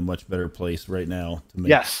 in a much better place right now to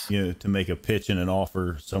make, to make a pitch and an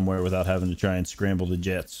offer somewhere without having to try and scramble the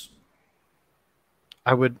jets.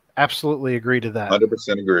 I would absolutely agree to that.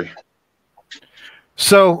 100% agree.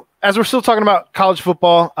 So, as we're still talking about college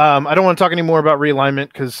football, I don't want to talk anymore about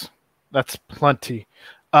realignment because that's plenty.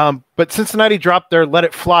 But Cincinnati dropped their Let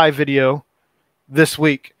It Fly video this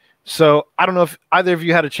week. So, I don't know if either of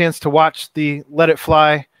you had a chance to watch the Let It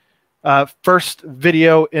Fly first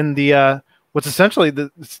video in the what's essentially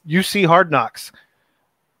the UC Hard Knocks.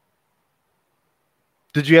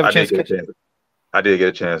 Did you have a chance to catch it? I did get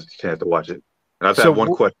a chance to watch it. And I just have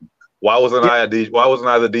one question. Why wasn't I the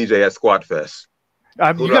DJ at Squat Fest?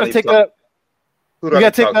 You got to take that. You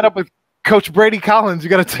got to take that up with Coach Brady Collins. You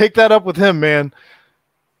got to take that up with him, man.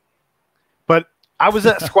 But I was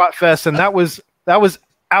at Squat Fest, and that was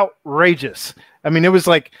outrageous. I mean, it was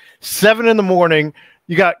like 7 a.m.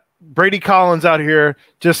 You got Brady Collins out here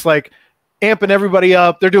just like amping everybody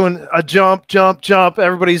up. They're doing a jump.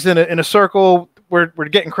 Everybody's in a circle. We're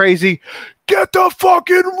getting crazy. Get the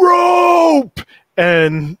fucking rope,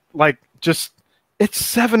 and like just it's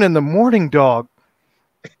 7 a.m, dog.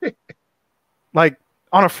 Like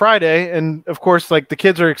on a Friday, and of course, like the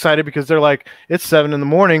kids are excited because they're like, it's 7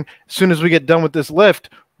 a.m. As soon as we get done with this lift,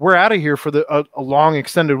 we're out of here for a long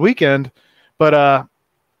extended weekend. But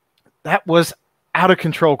that was out of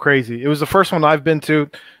control crazy. It was the first one I've been to.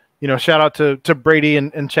 You know, shout out to Brady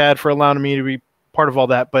and Chad for allowing me to be part of all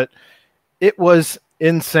that. But it was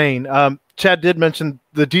insane. Chad did mention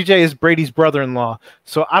the DJ is Brady's brother-in-law,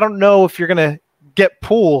 so I don't know if you're gonna get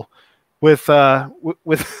Poole with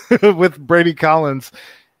with Brady Collins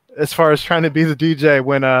as far as trying to be the DJ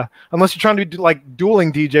when unless you're trying to do like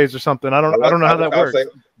dueling DJs or something. I don't know how that works.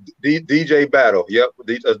 DJ battle. Yep,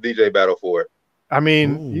 DJ battle for it. I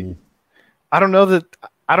mean, I don't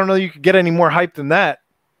know you could get any more hype than that,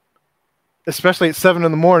 especially at 7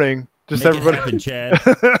 a.m. Just Make everybody. it happen,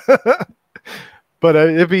 Chad. But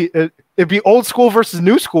it'd be old school versus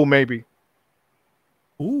new school, maybe.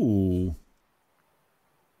 Ooh,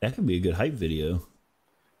 that could be a good hype video.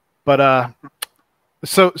 But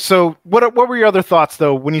so what were your other thoughts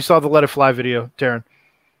though when you saw the Let It Fly video, Darren?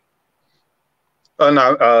 No,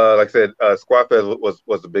 like I said, Squat Fest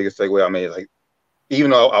was the biggest takeaway. I mean, like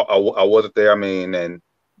even though I wasn't there, I mean, and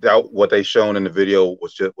what they shown in the video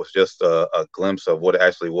was just a glimpse of what it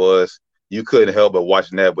actually was. You couldn't help but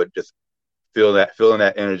watching that, but just feeling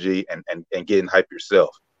that energy and getting hype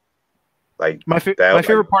yourself. Like my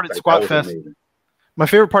favorite part at Squat Fest. Amazing. My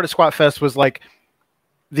favorite part of Squat Fest was like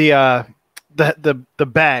the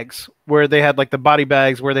bags where they had like the body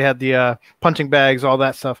bags, where they had the punching bags, all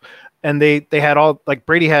that stuff, and they had all like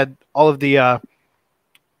Brady had all of the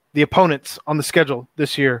opponents on the schedule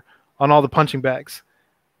this year on all the punching bags,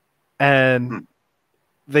 and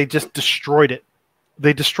they just destroyed it.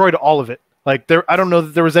 They destroyed all of it. Like I don't know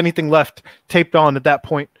that there was anything left taped on at that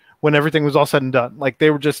point when everything was all said and done. Like they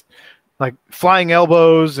were just like flying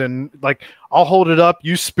elbows and like I'll hold it up,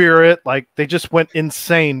 you spear it. Like they just went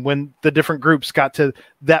insane when the different groups got to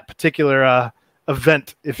that particular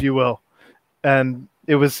event, if you will, and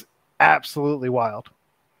it was absolutely wild.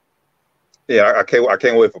 Yeah, I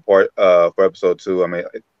can't wait for episode 2. I mean,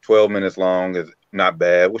 12 minutes long is not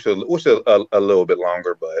bad. Wish a little bit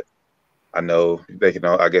longer, but I know they can.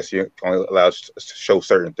 I guess you're only allowed to show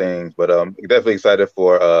certain things, but definitely excited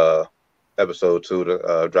for episode 2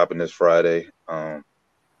 to dropping this Friday. And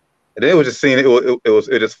then it was just seeing it was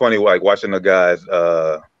just funny, like watching the guys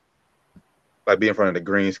like be in front of the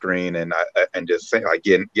green screen and just saying, like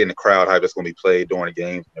getting the crowd hype that's going to be played during the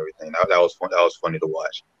games and everything. That was fun. That was funny to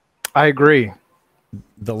watch. I agree.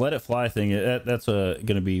 The Let It Fly thing, that's going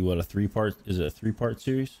to be what, a 3-part? Is it a 3-part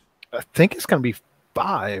series? I think it's going to be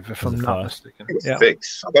 5, if I'm not mistaken. Yeah.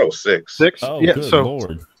 6. I thought it was 6. 6? Oh, yeah. Good so,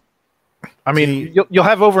 Lord. I mean, you'll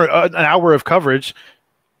have over an hour of coverage.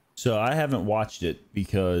 So I haven't watched it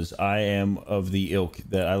because I am of the ilk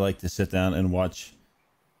that I like to sit down and watch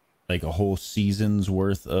like a whole season's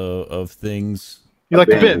worth of things. You like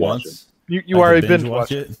to binge once. You are a binge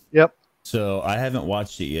watcher. Yep. So I haven't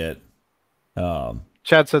watched it yet.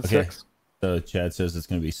 Chad said 6. So Chad says it's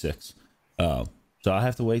going to be 6. So I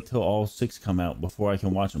have to wait till all 6 come out before I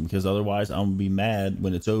can watch them, because otherwise I'm going to be mad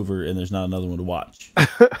when it's over and there's not another one to watch.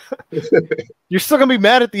 You're still going to be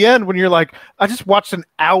mad at the end when you're like, I just watched an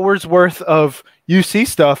hour's worth of UC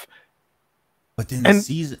stuff. But then the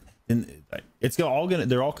season,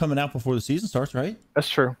 they're all coming out before the season starts, right? That's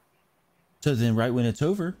true. So then right when it's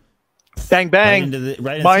over, bang, bang,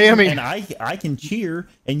 right into Miami. season, and I can cheer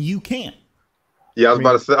and you can't. Yeah, I was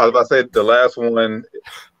about to say the last one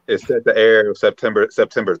is set to air September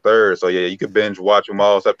 3rd. So yeah, you could binge watch them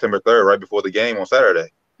all September 3rd, right before the game on Saturday.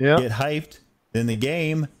 Yeah. Get hyped. Then the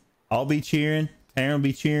game, I'll be cheering. Aaron will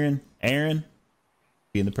be cheering. Aaron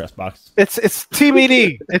be in the press box. It's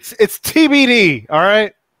TBD. it's TBD. All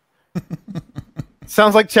right.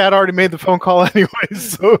 Sounds like Chad already made the phone call anyway,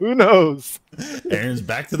 so who knows? Aaron's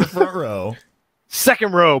back to the front row.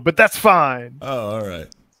 Second row, but that's fine. Oh, all right.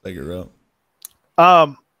 Second row.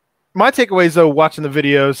 My takeaways, though, watching the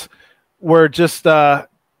videos were just I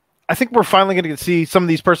think we're finally going to see some of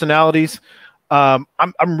these personalities. I'm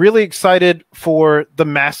really excited for the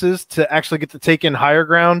masses to actually get to take in Higher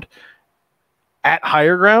Ground at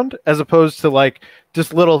Higher Ground, as opposed to like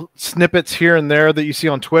just little snippets here and there that you see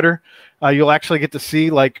on Twitter. You'll actually get to see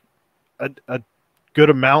like a good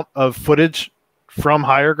amount of footage from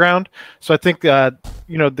Higher Ground. So I think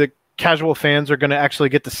the casual fans are going to actually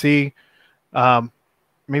get to see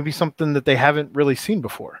maybe something that they haven't really seen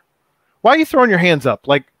before. Why are you throwing your hands up?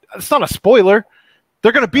 Like, it's not a spoiler.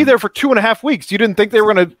 They're going to be there for 2.5 weeks. You didn't think they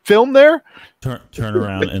were going to film there? Turn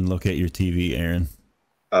around and look at your TV, Aaron.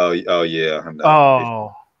 Oh yeah.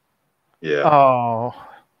 Oh. Yeah. Oh.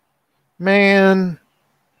 Man.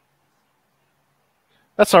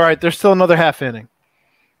 That's all right. There's still another half inning.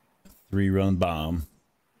 3-run bomb.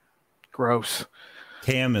 Gross.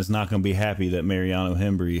 Cam is not going to be happy that Mariano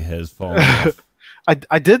Hembry has fallen off.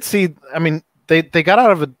 I did see, I mean, they got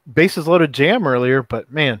out of a bases loaded jam earlier, but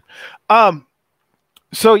man.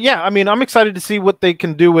 So yeah, I mean, I'm excited to see what they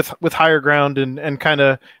can do with Higher Ground and kind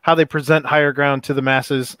of how they present Higher Ground to the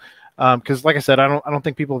masses. Because like I said, I don't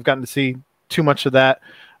think people have gotten to see too much of that.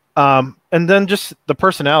 And then just the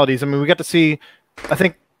personalities. I mean, we got to see,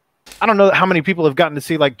 I don't know how many people have gotten to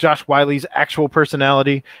see like Josh Wiley's actual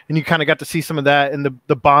personality, and you kind of got to see some of that in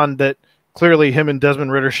the bond that clearly him and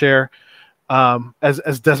Desmond Ritter share.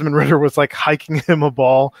 As Desmond Ritter was like hiking him a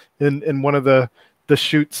ball in one of the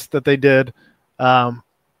shoots that they did. But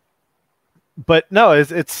no,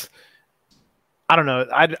 it's I don't know.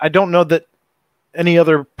 I don't know that any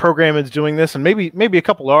other program is doing this, and maybe a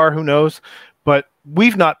couple are, who knows, but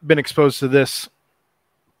we've not been exposed to this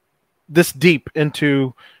deep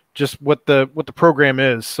into just what the program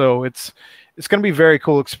is. So it's going to be a very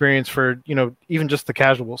cool experience for, even just the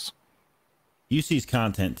casuals. UC's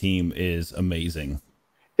content team is amazing.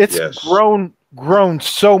 It's grown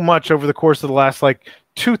so much over the course of the last like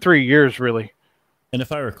 2-3 years, really. And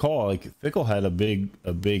if I recall, like Fickle had a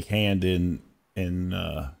big hand in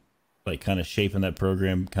like kind of shaping that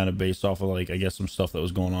program, kind of based off of like, I guess, some stuff that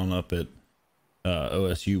was going on up at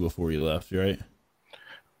OSU before you left, right?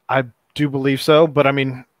 I do believe so, but I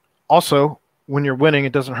mean, also when you're winning,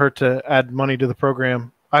 it doesn't hurt to add money to the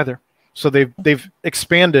program either. So they've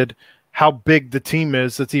expanded how big the team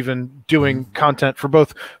is that's even doing content for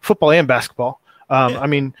both football and basketball. I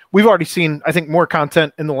mean, we've already seen, I think, more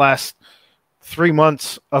content in the last 3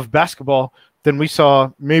 months of basketball than we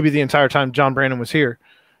saw maybe the entire time John Brandon was here.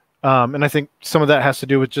 And I think some of that has to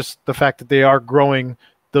do with just the fact that they are growing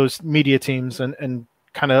those media teams and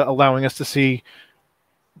kind of allowing us to see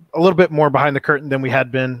a little bit more behind the curtain than we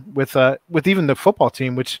had been with even the football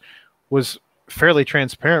team, which was fairly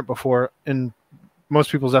transparent before in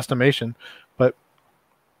most people's estimation. But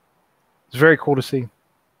it's very cool to see.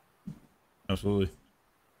 Absolutely.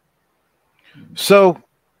 So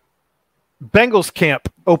Bengals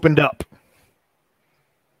camp opened up,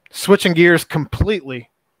 switching gears completely.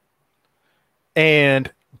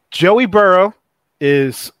 And Joey Burrow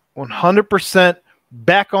is 100%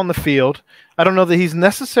 back on the field. I don't know that he's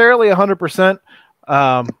necessarily 100%.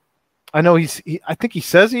 I know I think he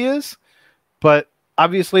says he is, but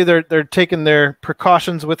obviously they're taking their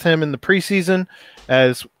precautions with him in the preseason,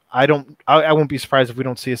 as I won't be surprised if we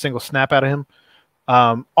don't see a single snap out of him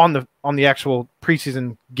on the actual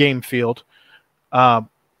preseason game field.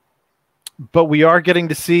 But we are getting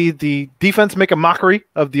to see the defense make a mockery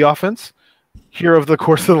of the offense here over the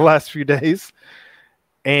course of the last few days.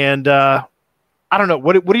 And I don't know.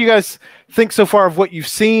 What do you guys think so far of what you've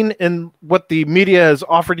seen and what the media has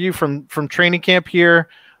offered you from training camp here?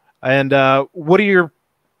 And what are your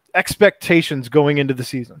expectations going into the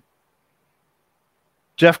season?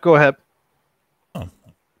 Jeff, go ahead.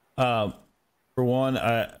 For one,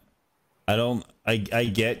 I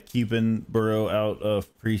get keeping Burrow out of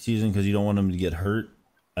preseason because you don't want him to get hurt.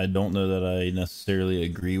 I don't know that I necessarily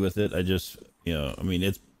agree with it. I just, I mean,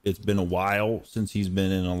 it's been a while since he's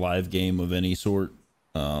been in a live game of any sort.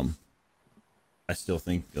 I still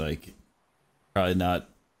think like probably not,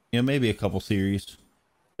 maybe a couple series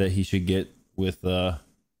that he should get with in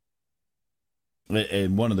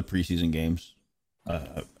one of the preseason games.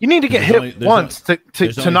 You need to get hit once to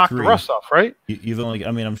knock the rust off, right? You've only,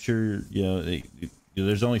 I mean, I'm sure,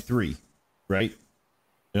 there's only 3, right?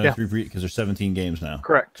 Yeah. 3 because there's 17 games now.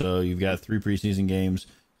 Correct. So you've got 3 preseason games.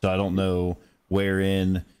 So I don't know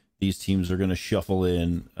wherein these teams are going to shuffle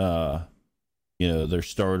in, their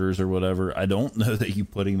starters or whatever. I don't know that you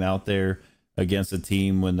put him out there against a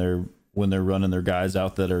team when they're running their guys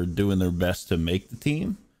out that are doing their best to make the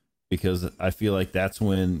team, because I feel like that's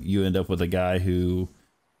when you end up with a guy who,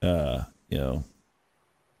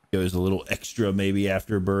 goes a little extra maybe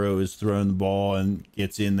after Burrow has thrown the ball and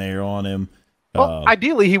gets in there on him. Well,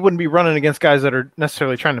 ideally, he wouldn't be running against guys that are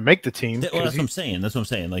necessarily trying to make the team. Well, that's what I'm saying. That's what I'm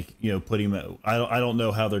saying. Like, put him. I don't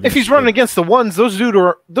know how they're. If he's running against the ones, those dudes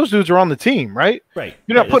are on the team, right? Right.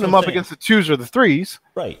 You're not putting them him up against the 2s or the 3s.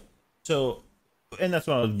 Right. So, and that's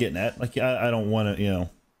what I was getting at. Like, I don't want to.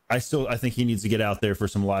 I think he needs to get out there for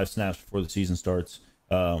some live snaps before the season starts.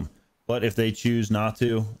 But if they choose not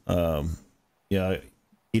to,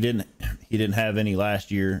 he didn't have any last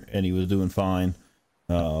year, and he was doing fine.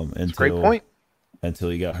 Great point.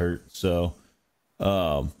 Until he got hurt. So,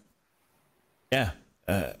 I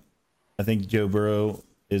think Joe Burrow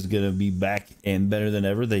is going to be back and better than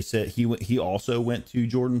ever. They said he also went to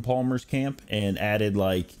Jordan Palmer's camp and added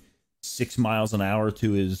like 6 miles an hour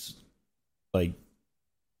to his, like,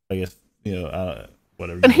 I guess,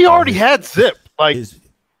 whatever. And he already had zip. Like,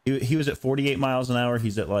 he was at 48 miles an hour.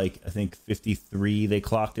 He's at like, I think 53 they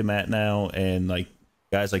clocked him at now. And like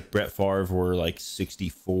guys like Brett Favre were like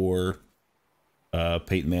 64.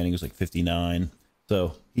 Peyton Manning was like 59.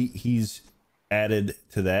 So he's added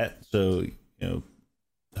to that. So,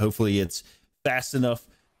 hopefully it's fast enough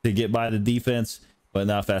to get by the defense, but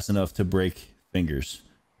not fast enough to break fingers.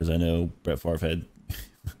 Because I know Brett Favre had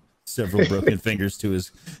several broken fingers to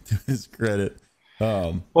his credit.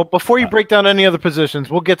 Well, before you break down any other positions,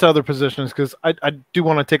 we'll get to other positions because I do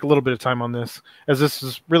want to take a little bit of time on this, as this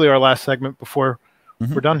is really our last segment before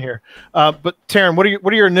we're done here. But Taryn, what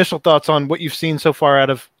are your initial thoughts on what you've seen so far out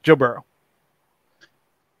of Joe Burrow?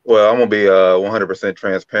 Well, I'm gonna be 100%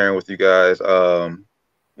 transparent with you guys.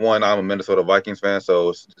 One, I'm a Minnesota Vikings fan,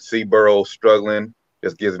 so to see Burrow struggling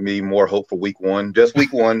just gives me more hope for Week 1. Just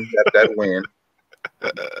Week 1, that win.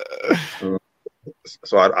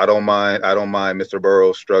 So I don't mind Mr.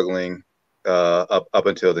 Burrow struggling up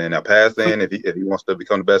until then. Now, past then, if he wants to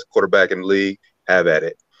become the best quarterback in the league, have at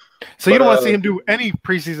it. So you don't want to see him do any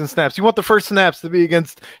preseason snaps. You want the first snaps to be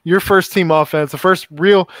against your first team offense, the first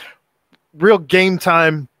real game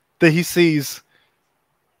time that he sees.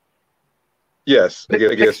 Yes,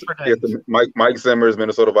 against Mike Zimmer's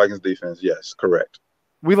Minnesota Vikings defense. Yes, correct.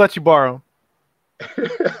 We let you borrow.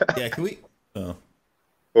 Yeah, can we? Oh.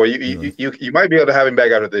 Well, you might be able to have him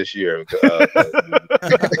back after this year. I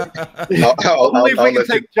believe we can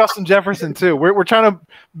take Justin Jefferson too. We're trying to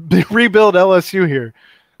rebuild LSU here.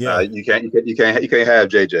 Yeah, you can't have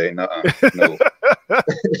JJ. No.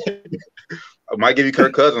 I might give you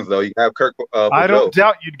Kirk Cousins though. You have Kirk. I don't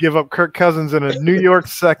doubt you'd give up Kirk Cousins in a New York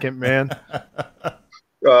second, man.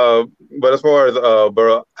 But as far as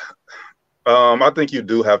Burrow, I think you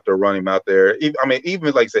do have to run him out there.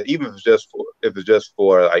 Even like I said, even if it's just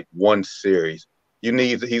for like one series, he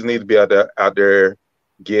needs to be out there,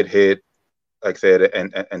 get hit, like I said,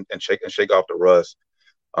 and shake off the rust.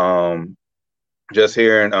 Just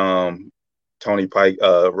hearing Tony Pike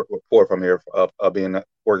report from here, being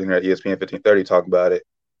working here at ESPN 1530, talking about it.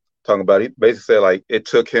 He basically said like it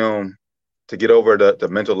took him to get over the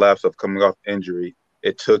mental lapse of coming off injury.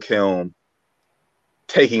 It took him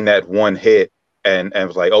taking that one hit and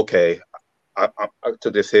was like, okay, I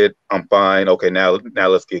took this hit, I'm fine. Okay, now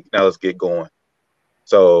let's get going.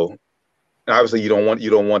 So obviously you don't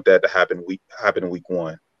want that to happen in week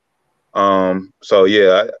 1. So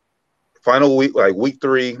yeah, final week, like week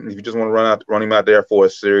 3, if you just want to run him out there for a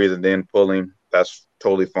series and then pull him, that's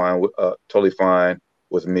totally fine. Totally fine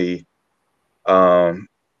with me. Yeah,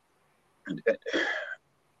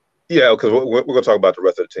 because we're gonna talk about the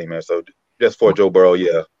rest of the team, man. So just for Joe Burrow,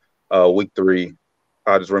 yeah, week 3,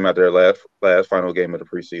 I'll just run him out there last final game of the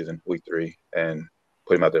preseason, week 3, and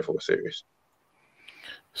put him out there for a series.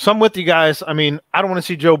 So I'm with you guys. I mean, I don't want to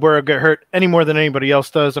see Joe Burrow get hurt any more than anybody else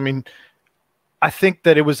does. I mean, I think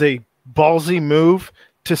that it was a ballsy move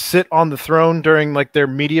to sit on the throne during like their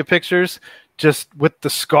media pictures, just with the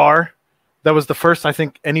scar. That was the first I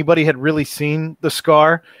think anybody had really seen the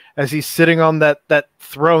scar as he's sitting on that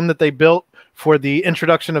throne that they built for the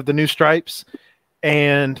introduction of the new stripes,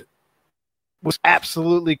 and was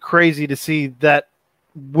absolutely crazy to see that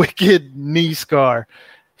wicked knee scar.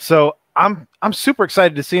 So I'm super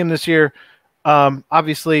excited to see him this year.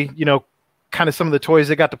 Obviously, kind of some of the toys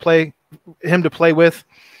they got to play with.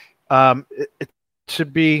 It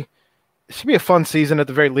should be a fun season at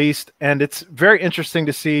the very least, and it's very interesting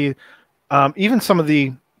to see even some of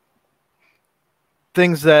the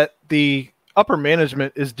things that the upper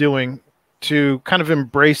management is doing to kind of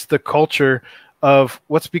embrace the culture of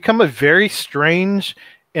what's become a very strange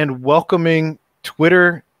and welcoming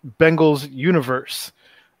Twitter Bengals universe.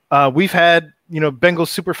 We've had, Bengals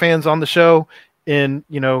super fans on the show in,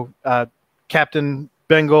 Captain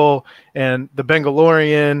Bengal and the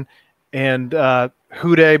Bengalorian and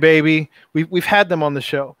Houday Baby. We've had them on the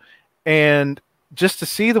show. And just to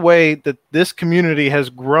see the way that this community has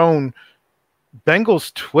grown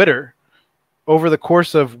Bengals Twitter over the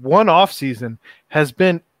course of one offseason has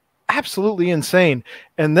been absolutely insane.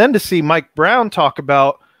 And then to see Mike Brown talk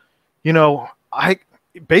about, he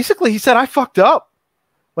said, I fucked up.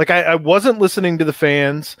 Like I wasn't listening to the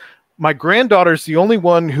fans. My granddaughter's the only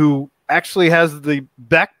one who actually has the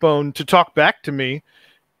backbone to talk back to me.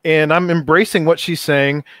 And I'm embracing what she's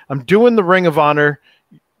saying. I'm doing the Ring of Honor.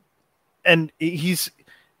 And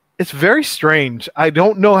it's very strange. I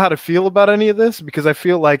don't know how to feel about any of this because I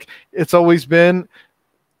feel like it's always been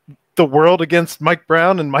the world against Mike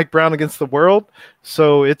Brown and Mike Brown against the world.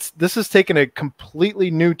 So this has taken a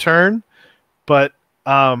completely new turn, but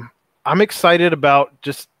I'm excited about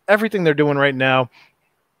just everything they're doing right now.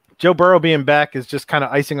 Joe Burrow being back is just kind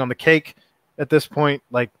of icing on the cake at this point.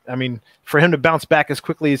 For him to bounce back as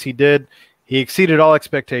quickly as he did, he exceeded all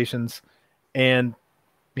expectations. And,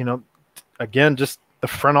 again, just the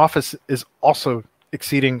front office is also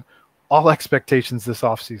exceeding all expectations this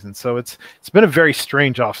offseason. So it's been a very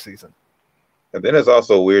strange offseason. And then it's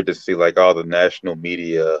also weird to see all the national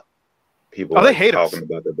media people they hate talking us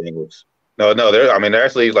about the Bengals. No, they're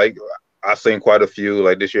actually I've seen quite a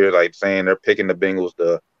few this year saying they're picking the Bengals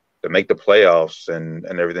to make the playoffs and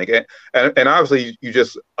everything. And obviously you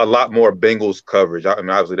just a lot more Bengals coverage.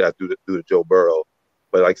 Obviously that's due to Joe Burrow,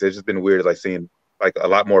 but I said, it's just been weird seeing a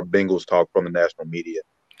lot more Bengals talk from the national media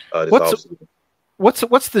this offseason.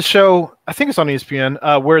 What's the show? I think it's on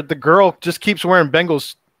ESPN where the girl just keeps wearing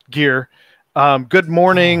Bengals gear. Good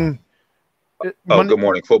Morning. Good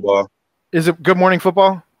Morning Football. Is it Good Morning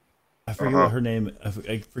Football? I forget what her name. I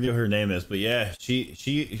forget what her name is, but yeah, she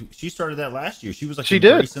started that last year. She was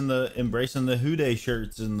embracing the Houday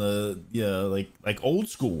shirts and the old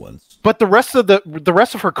school ones. But the rest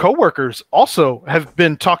of her coworkers also have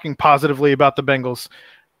been talking positively about the Bengals,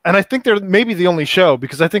 and I think they're maybe the only show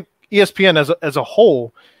because I think ESPN as a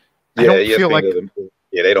whole, I don't feel like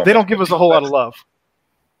they don't give us a whole lot of love.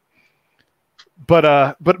 But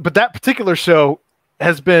that particular show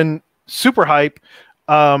has been super hype.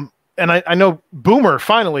 And I know Boomer,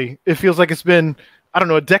 finally, it feels like it's been,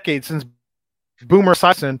 a decade since Boomer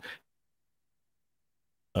Esiason.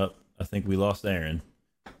 I think we lost Aaron.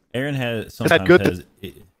 Aaron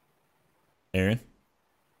Aaron?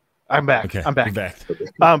 I'm back. Okay, I'm back. You're back.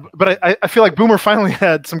 But I feel like Boomer finally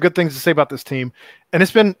had some good things to say about this team. And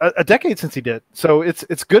it's been a decade since he did. So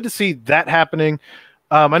it's good to see that happening.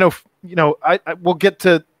 I know, I we'll get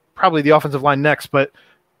to probably the offensive line next, but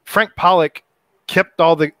Frank Pollock kept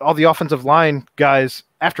all the offensive line guys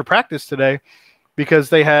after practice today because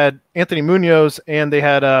they had Anthony Munoz and they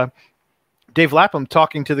had Dave Lapham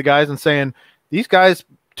talking to the guys and saying these guys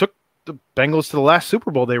took the Bengals to the last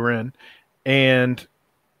Super Bowl they were in, and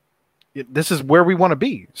this is where we want to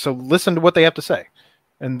be. So listen to what they have to say.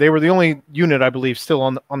 And they were the only unit, I believe, still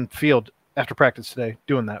on the field after practice today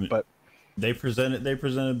doing that. But they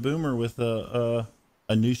presented Boomer with a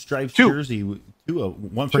new striped jersey.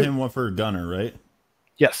 One for him, one for Gunner, right?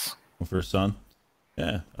 Yes. One for his son.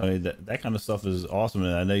 Yeah, I mean that kind of stuff is awesome,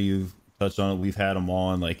 and I know you've touched on it. We've had them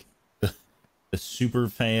on the super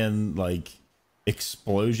fan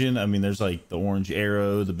explosion. I mean, there's the Orange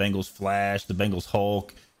Arrow, the Bengals Flash, the Bengals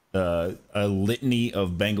Hulk, a litany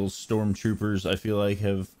of Bengals stormtroopers. I feel like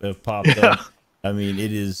have popped up. I mean,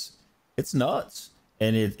 it's nuts.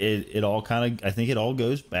 And it all kind of, I think it all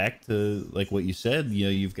goes back to what you said.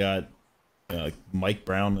 You've got Mike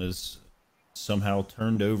Brown has somehow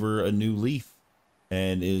turned over a new leaf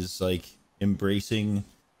and is embracing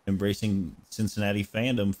Cincinnati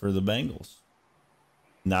fandom for the Bengals,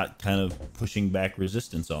 not kind of pushing back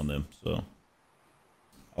resistance on them. So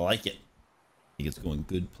I like it. I think it's going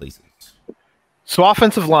good places. So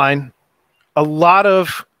offensive line, a lot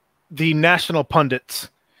of the national pundits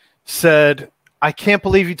said, I can't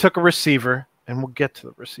believe you took a receiver, and we'll get to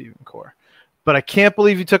the receiving core, but I can't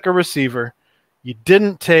believe you took a receiver. You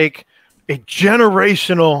didn't take a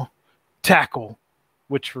generational tackle,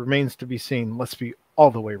 which remains to be seen. Let's be all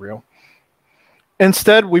the way real.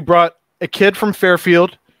 Instead, we brought a kid from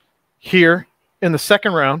Fairfield here in the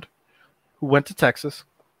second round who went to Texas,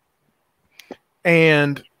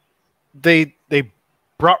 and they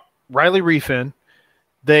brought Riley Reif in.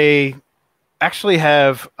 They actually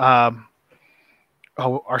have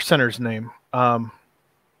our center's name.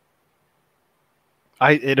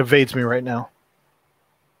 It evades me right now.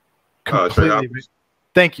 completely.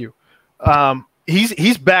 Thank you.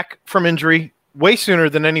 He's back from injury way sooner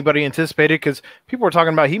than anybody anticipated because people were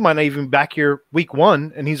talking about he might not even back here week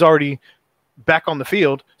 1, and he's already back on the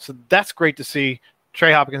field. So that's great to see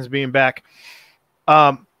Trey Hopkins being back.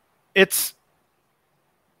 It's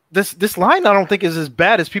this line I don't think is as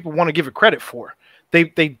bad as people want to give it credit for.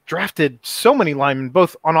 They drafted so many linemen,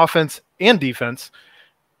 both on offense and defense.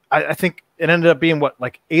 I think it ended up being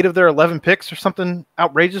like 8 of their 11 picks or something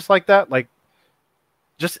outrageous like that, like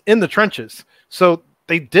just in the trenches. So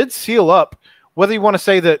they did seal up. Whether you want to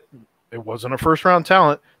say that it wasn't a first-round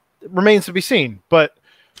talent, it remains to be seen. But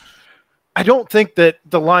I don't think that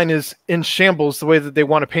the line is in shambles the way that they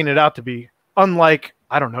want to paint it out to be, unlike,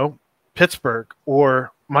 I don't know, Pittsburgh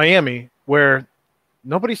or Miami, where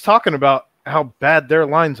nobody's talking about how bad their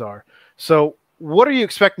lines are. So what are you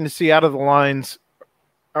expecting to see out of the lines,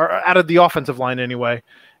 or out of the offensive line anyway,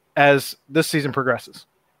 as this season progresses?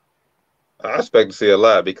 I expect to see a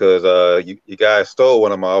lot because you guys stole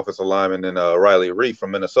one of my offensive linemen in Riley Reef from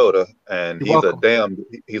Minnesota, and he's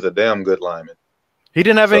a damn good lineman. He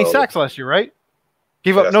didn't have any sacks last year, right?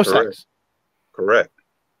 Gave up no sacks. Correct.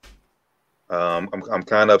 I'm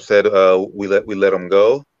kind of upset we let him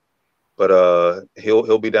go, but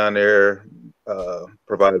he'll be down there,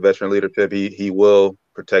 provide veteran leadership. He will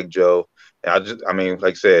protect Joe. And I mean,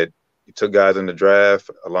 like I said, he took guys in the draft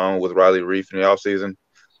along with Riley Reef in the offseason.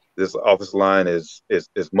 This offensive line is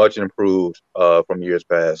much improved from years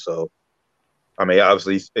past. So, I mean,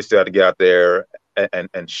 obviously, they still have to get out there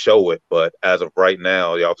and show it. But as of right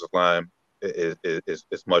now, the offensive line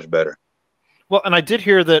is much better. Well, and I did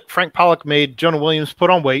hear that Frank Pollock made Jonah Williams put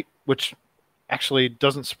on weight, which actually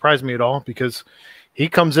doesn't surprise me at all because he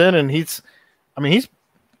comes in and he's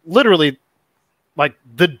literally like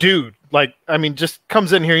the dude. Like, I mean, just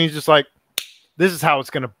comes in here and he's just like, this is how it's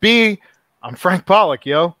going to be. I'm Frank Pollock,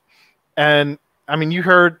 yo. And I mean, you've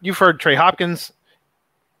heard Trey Hopkins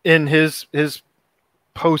in his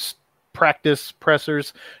post-practice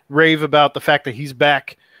pressers rave about the fact that he's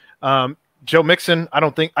back. Joe Mixon, I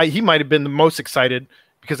don't think he might have been the most excited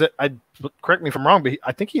because I correct me if I'm wrong, but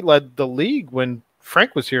I think he led the league when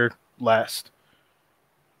Frank was here last,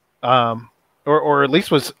 or at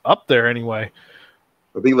least was up there anyway.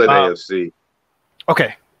 I think he led AFC.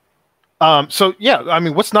 Okay. So yeah, I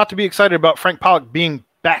mean, what's not to be excited about Frank Pollock being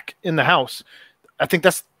back in the house? I think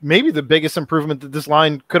that's maybe the biggest improvement that this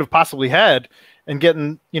line could have possibly had, and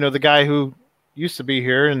getting, the guy who used to be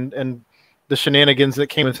here and the shenanigans that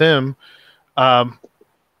came with him,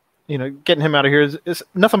 getting him out of here is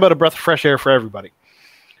nothing but a breath of fresh air for everybody.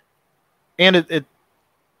 And it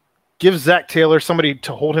gives Zach Taylor somebody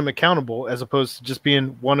to hold him accountable as opposed to just being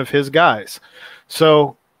one of his guys.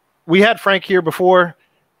 So we had Frank here before.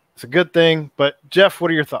 It's a good thing. But, Jeff,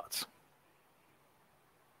 what are your thoughts?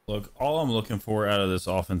 Look, all I'm looking for out of this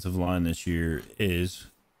offensive line this year is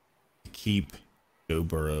to keep Joe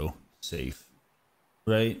Burrow safe,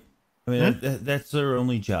 right? I mean, that's their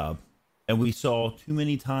only job. And we saw too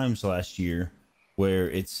many times last year where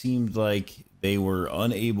it seemed like they were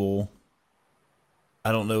unable.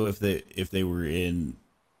 I don't know if they were in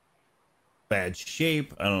bad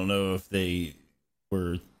shape. I don't know if they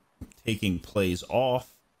were taking plays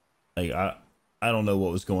off. Like, I don't know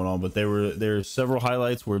what was going on, but there were several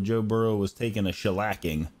highlights where Joe Burrow was taking a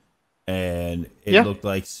shellacking, and it looked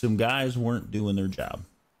like some guys weren't doing their job.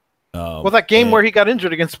 Well, that game where he got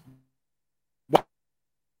injured against.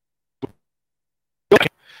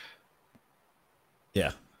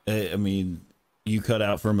 Yeah, I mean, you cut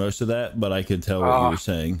out for most of that, but I could tell what you were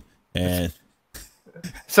saying. And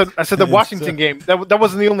so I said the Washington game, that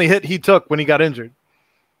wasn't the only hit he took when he got injured.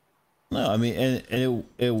 No, I mean, and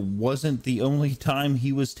it wasn't the only time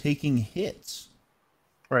he was taking hits.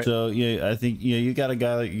 Right. So, I think, you got a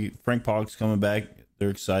guy like Frank Pollock's coming back. They're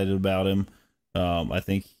excited about him. I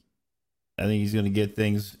think he's going to get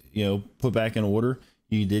things, put back in order.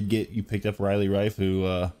 You picked up Riley Reif,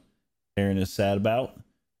 who Aaron is sad about.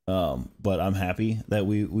 But I'm happy that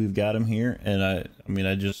we've got him here. And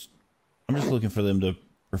I'm just looking for them to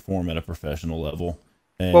perform at a professional level.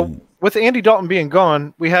 And well, with Andy Dalton being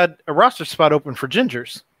gone, we had a roster spot open for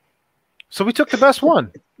Gingers. So we took the best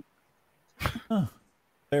one.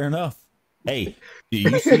 Fair enough. Hey,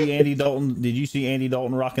 did you see Andy Dalton? Did you see Andy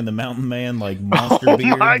Dalton rocking the Mountain Man monster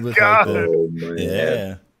beard? My God.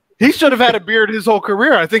 Yeah. He should have had a beard his whole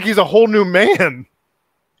career. I think he's a whole new man.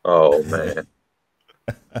 Oh man.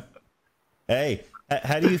 Hey,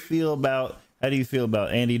 how do you feel about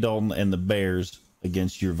Andy Dalton and the Bears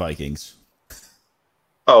against your Vikings?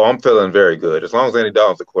 Oh, I'm feeling very good. As long as Andy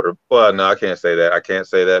Dalton's the quarterback. Well, no, I can't say that. I can't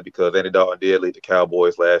say that because Andy Dalton did lead the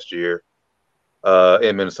Cowboys last year.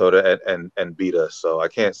 in Minnesota and beat us. So I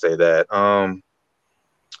can't say that.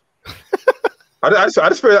 I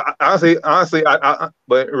just feel honestly,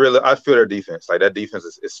 but really, I feel their defense. Like that defense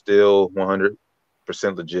is still 100%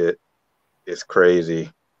 legit. It's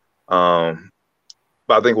crazy. But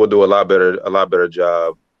I think we'll do a lot better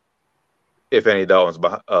job, if any, Dalton's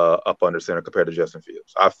up under center compared to Justin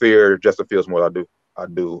Fields. I fear Justin Fields more than I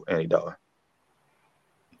do Andy Dalton.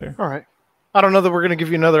 All right. I don't know that we're going to give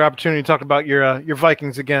you another opportunity to talk about your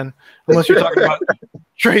Vikings again, unless you're talking about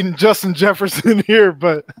trading Justin Jefferson here.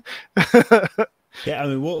 But yeah, I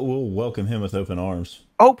mean, we'll welcome him with open arms.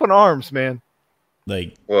 Open arms, man.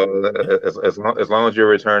 Like, well, as long as you're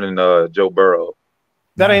returning Joe Burrow,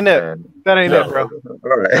 that ain't it. That ain't it, bro.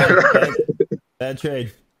 All right. Bad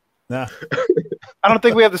trade. Nah. I don't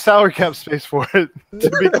think we have the salary cap space for it. To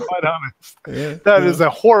be quite honest, that is a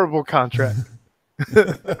horrible contract.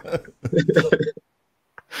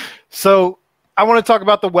 So I want to talk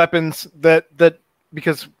about the weapons that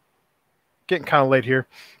because getting kind of late here,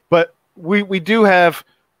 but we do have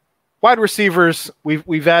wide receivers.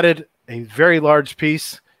 We've added a very large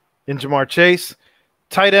piece in Ja'Marr Chase.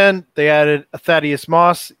 Tight end, they added a Thaddeus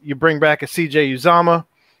Moss. You bring back a CJ Uzama.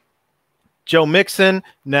 Joe Mixon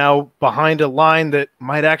now behind a line that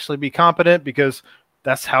might actually be competent because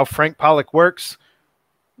that's how Frank Pollock works.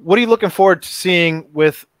 What are you looking forward to seeing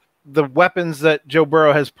with the weapons that Joe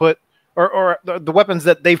Burrow has put, or the weapons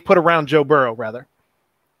that they've put around Joe Burrow, rather?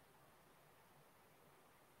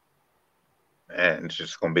 Man, it's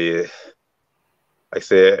just gonna be, like I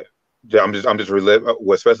said, I'm just reliving,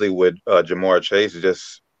 especially with Ja'Marr Chase.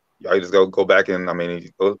 Just y'all just go back and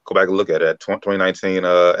go back and look at it. 2019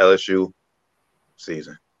 LSU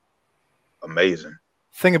season, amazing,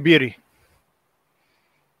 thing of beauty.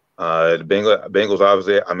 The Bengals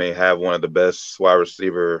obviously, have one of the best wide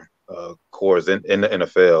receiver cores in the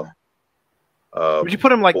NFL. Would you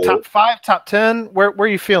put him like top 5, top 10? Where are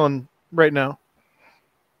you feeling right now?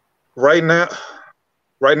 Right now,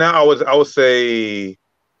 I would say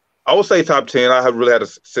top 10. I have really had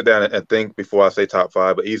to sit down and think before I say top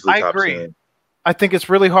 5, but easily top 10. I think it's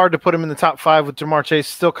really hard to put him in the top 5 with Ja'Marr Chase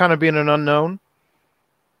still kind of being an unknown.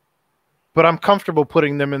 But I'm comfortable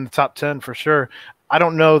putting them in the top 10 for sure. I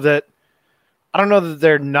don't know that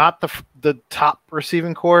they're not the top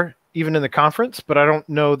receiving core even in the conference, but I don't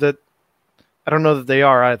know that they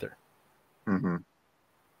are either. Mm-hmm.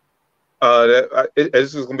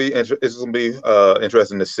 This is gonna be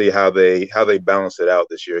interesting to see how they balance it out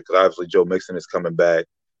this year, because obviously Joe Mixon is coming back.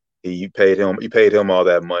 He paid him all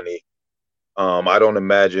that money. I don't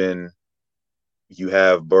imagine you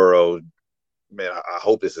have Burrow. Man, I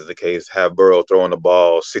hope this is the case. Have Burrow throwing the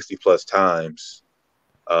ball 60+ times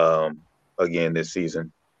again this season.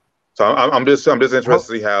 So I'm just interested to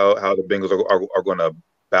see how the Bengals are going to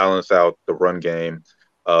balance out the run game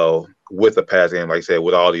with the pass game, like I said,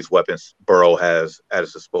 with all these weapons Burrow has at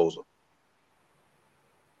his disposal.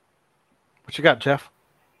 What you got, Jeff?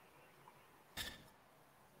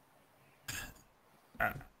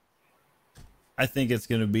 I think it's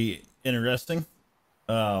going to be interesting.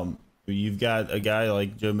 You've got a guy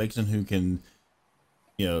like Joe Mixon who can,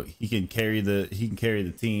 he can carry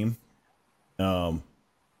the team.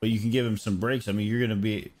 But you can give him some breaks. I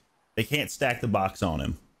mean, they can't stack the box on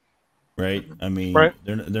him, right? I mean, right.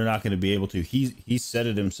 They're not going to be able to. He said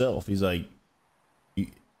it himself. He's like,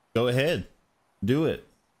 go ahead, do it,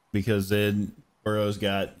 because then Burrow's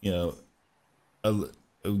got a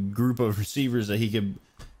group of receivers that he could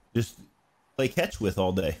just play catch with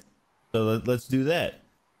all day. So let's do that.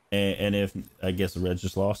 And if I guess the Reds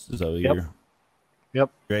just lost, is that what you're? Yep.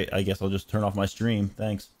 Great. I guess I'll just turn off my stream.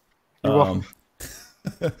 Thanks. You're welcome.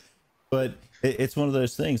 But it's one of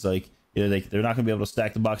those things, like, they're not going to be able to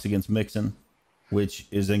stack the box against Mixon, which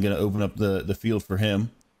is then going to open up the field for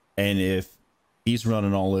him. And if he's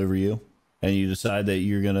running all over you and you decide that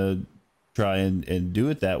you're going to try and do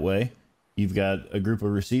it that way, you've got a group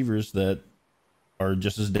of receivers that are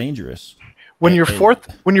just as dangerous. When your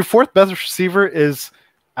fourth best receiver is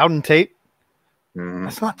Auden Tate,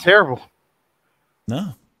 that's not terrible.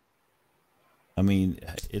 No. I mean,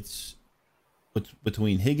 it's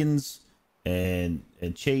between Higgins and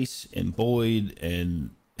Chase and Boyd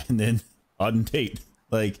and then Auden Tate.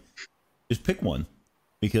 Like, just pick one,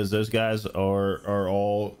 because those guys have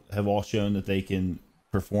all shown that they can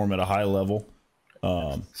perform at a high level.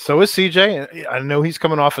 So is CJ. I know he's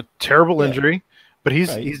coming off a terrible injury, but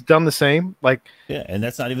he's done the same. Like, yeah, and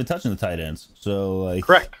that's not even touching the tight ends. So, like,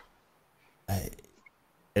 correct.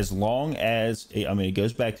 As long as it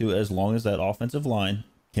goes back to as long as that offensive line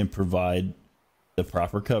can provide the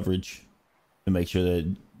proper coverage to make sure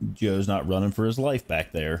that Joe's not running for his life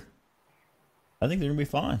back there, I think they're gonna be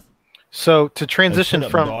fine. So to transition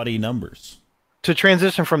from gaudy numbers. To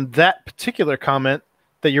transition from that particular comment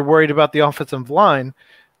that you're worried about the offensive line,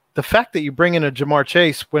 the fact that you bring in a Jamar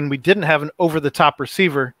Chase when we didn't have an over-the-top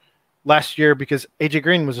receiver last year because AJ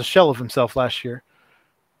Green was a shell of himself last year.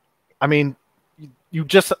 I mean, you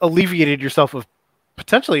just alleviated yourself of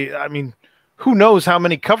potentially, I mean, who knows how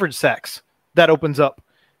many coverage sacks that opens up.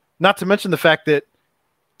 Not to mention the fact that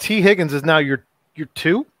T. Higgins is now your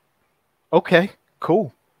 2. Okay,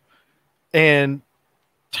 cool. And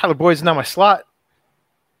Tyler Boyd's now my slot.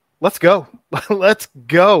 Let's go. Let's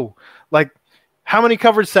go. Like, how many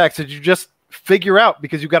coverage sacks did you just figure out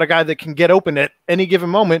because you got a guy that can get open at any given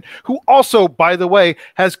moment who also, by the way,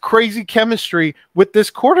 has crazy chemistry with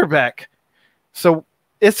this quarterback. So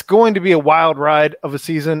it's going to be a wild ride of a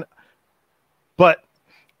season. But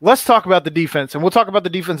let's talk about the defense, and we'll talk about the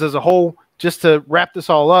defense as a whole just to wrap this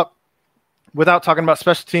all up without talking about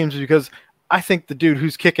special teams, because I think the dude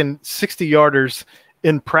who's kicking 60-yarders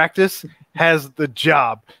in practice has the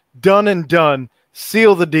job. Done and done.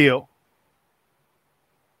 Seal the deal.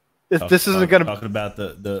 This isn't going to talking about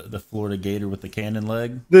the Florida Gator with the cannon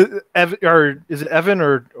leg. Or is it Evan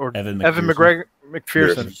or Evan McPherson?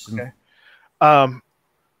 Okay.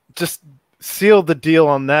 Just seal the deal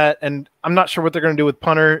on that, and I'm not sure what they're going to do with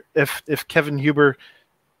punter if Kevin Huber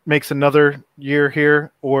makes another year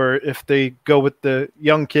here, or if they go with the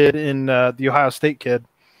young kid in the Ohio State kid.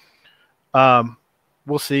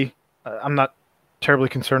 We'll see. I'm not terribly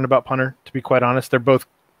concerned about punter, to be quite honest. They're both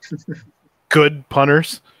good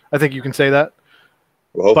punters. I think you can say that.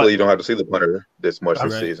 Well, hopefully you don't have to see the punter this much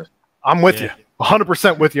this season. I'm with you.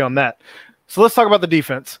 100% with you on that. So let's talk about the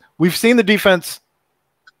defense. We've seen the defense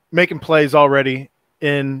making plays already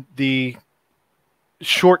in the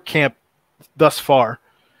short camp thus far.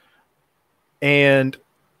 And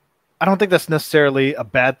I don't think that's necessarily a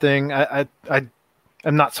bad thing. I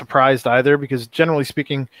am not surprised either, because generally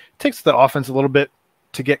speaking, it takes the offense a little bit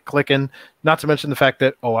to get clicking, not to mention the fact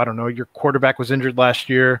that, your quarterback was injured last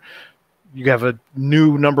year. You have a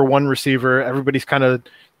new number 1 receiver. Everybody's kind of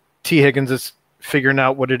T. Higgins is figuring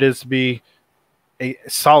out what it is to be a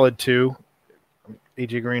solid 2.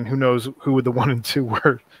 AJ Green, who knows who the 1 and 2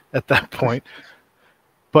 were at that point.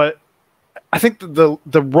 But I think the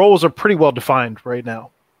roles are pretty well defined right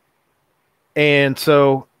now. And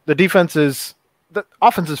so the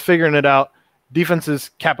offense is figuring it out. Defense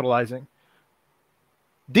is capitalizing.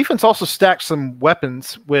 Defense also stacked some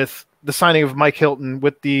weapons with the signing of Mike Hilton,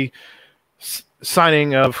 with the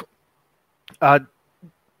signing of I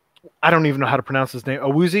don't even know how to pronounce his name.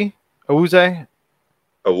 Awuzie. I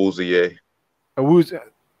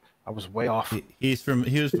was way off. He was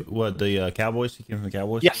what, the Cowboys? He came from the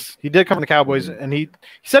Cowboys? Yes, he did come from the Cowboys, and he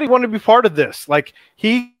said he wanted to be part of this. Like,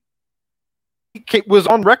 he was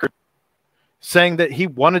on record saying that he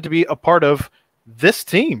wanted to be a part of this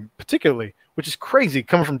team, particularly, which is crazy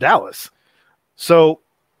coming from Dallas. So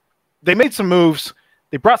they made some moves.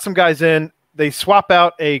 They brought some guys in. They swap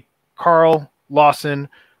out a Carl Lawson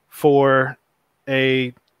for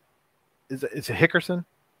is it Hickerson?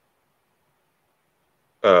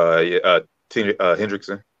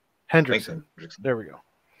 Hendrickson. Hendrickson. There we go.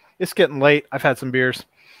 It's getting late. I've had some beers.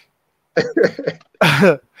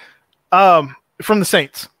 From the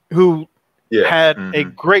Saints, who had a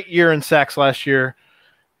great year in sacks last year.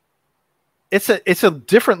 It's a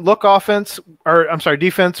different look defense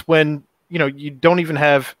when you don't even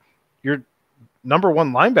have your number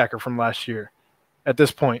 1 linebacker from last year at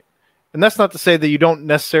this point. And that's not to say that you don't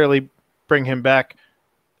necessarily bring him back.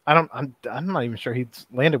 I'm not even sure he's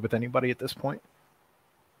landed with anybody at this point.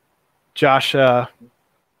 Josh. I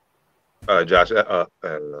was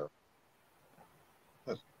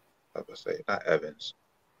about to say, not Evans.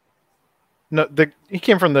 No, he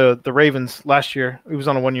came from the Ravens last year. He was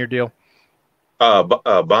on a 1-year deal.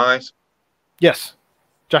 Bynes. Yes,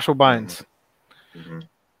 Joshua Bynes. Mm-hmm.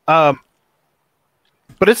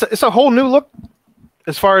 But it's a whole new look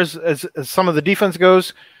as far as some of the defense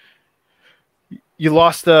goes. You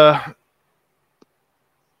lost the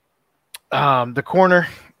corner,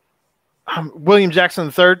 William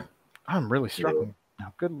Jackson III. I'm really struggling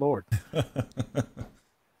now. Good Lord.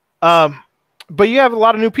 But you have a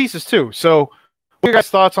lot of new pieces too. So, what are your guys'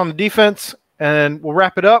 thoughts on the defense? And we'll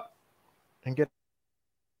wrap it up and get.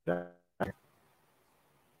 For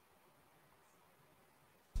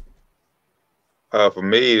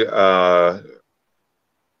me, the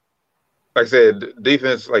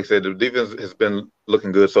defense has been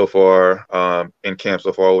looking good so far in camp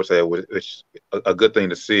so far, which is a good thing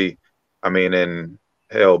to see. I mean, and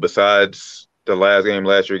hell, besides the last game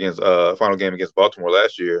last year against final game against Baltimore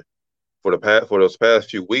last year, for those past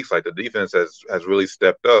few weeks, like the defense has really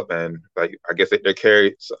stepped up, and like I guess they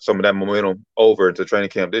carried some of that momentum over into training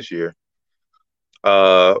camp this year.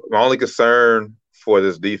 My only concern for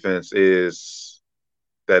this defense is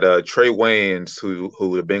that Trey Waynes, who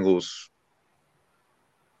the Bengals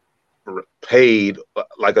paid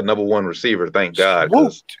like a number one receiver, thank God,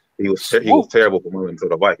 because he was terrible for moving to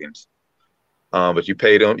the Vikings. But you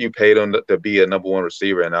paid him to be a number one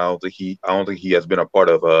receiver, and I don't think he has been a part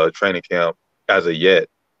of training camp as of yet.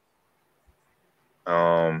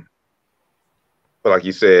 But like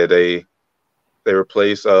you said, they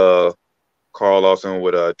replaced Carl Lawson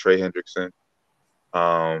with Trey Hendrickson.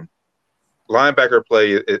 Linebacker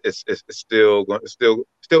play is still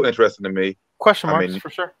interesting to me. Question marks for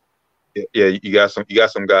sure. Yeah, you got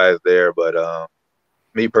some guys there, but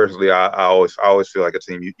me personally, I always feel like a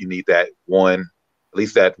team you need that one, at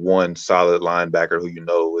least that one solid linebacker who you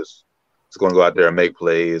know is going to go out there and make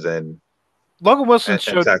plays. And Logan Wilson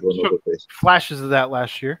showed flashes of that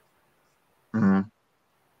last year. Mm-hmm.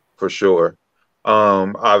 For sure.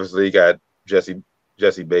 Obviously, you got Jesse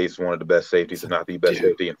Bates, one of the best safeties, if not the best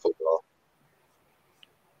safety in football.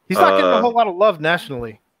 He's not getting a whole lot of love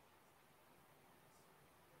nationally.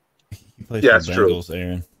 He plays for the Bengals,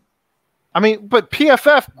 Aaron. I mean, but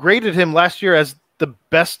PFF graded him last year as the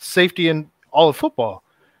best safety in all of football.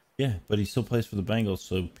 Yeah, but he still plays for the Bengals,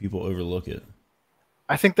 so people overlook it.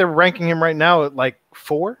 I think they're ranking him right now at like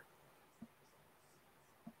 4.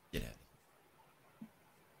 Yeah.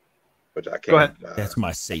 But I can't. Go ahead. That's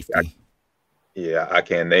my safety. I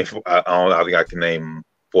can't name. I think I can name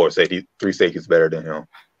 3 safeties better than him.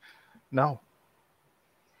 No.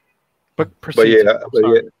 But once again,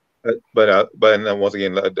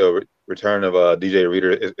 the return of DJ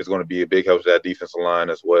Reader is going to be a big help to that defensive line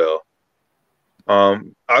as well. I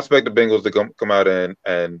expect the Bengals to come out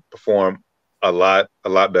and perform a lot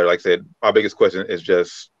better. Like I said, my biggest question is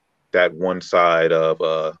just that one side of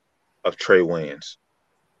Trey Waynes.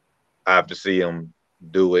 I have to see him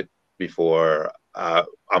do it before I'm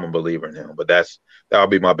a believer in him. But that'll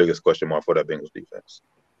be my biggest question mark for that Bengals defense.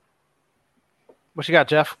 What you got,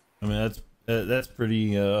 Jeff? I mean, that's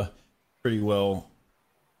pretty well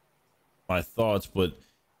my thoughts, but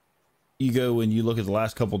you go when you look at the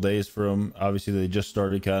last couple of days from, obviously they just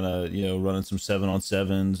started kind of running some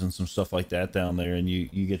 7-on-7s and some stuff like that down there, and you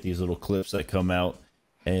get these little clips that come out,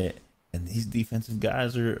 and these defensive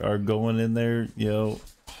guys are going in there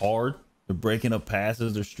hard. They're breaking up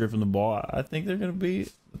passes, they're stripping the ball. I think they'll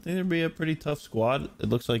be a pretty tough squad. It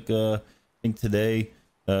looks like I think today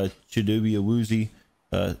Chidobe Awuzie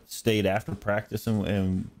stayed after practice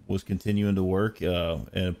and was continuing to work. And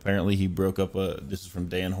apparently he broke up this is from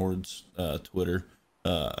Dan Horde's Twitter.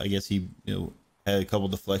 I guess he had a couple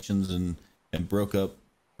deflections and broke up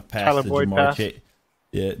a pass Tyler to Boyd Jamar pass. Chase.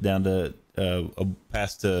 Yeah, down to a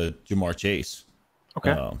pass to Jamar Chase.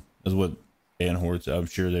 Okay. Is what Dan Horde's. I'm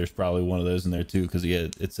sure there's probably one of those in there too, because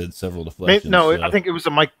it said several deflections. I think it was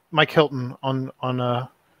a Mike Hilton on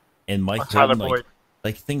and Mike Tyler Hilton, Boyd.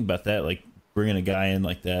 like think about that, like bringing a guy in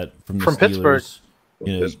like that from Steelers, Pittsburgh.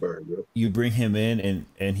 Pittsburgh, yeah. You bring him in,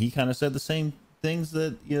 and he kind of said the same things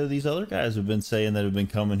that these other guys have been saying that have been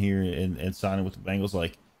coming here and signing with the Bengals.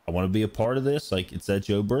 Like, I want to be a part of this. Like, it's that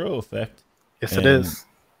Joe Burrow effect. Yes, it is.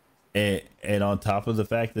 And on top of the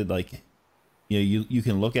fact that you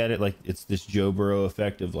can look at it like it's this Joe Burrow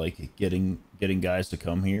effect of like getting guys to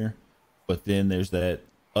come here, but then there's that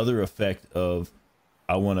other effect of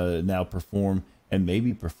I want to now perform and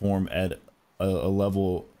maybe perform at a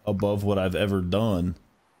level above what I've ever done,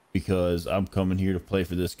 because I'm coming here to play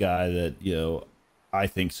for this guy that I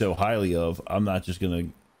think so highly of. I'm not just gonna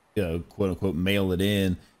quote unquote mail it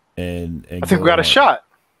in and I think we got a shot.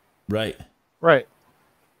 Right.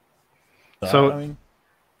 So I mean,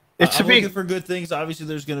 it's I'm looking for good things. Obviously,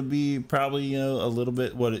 there's going to be probably a little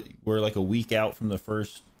bit. We're like a week out from the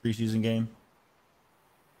first preseason game,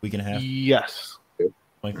 week and a half. Yes,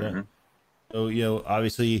 like that. So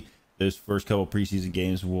obviously, those first couple preseason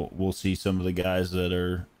games, we'll see some of the guys that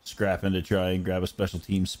are scrapping to try and grab a special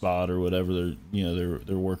team spot or whatever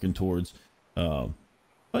they're working towards.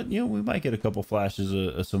 But we might get a couple flashes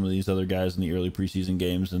of some of these other guys in the early preseason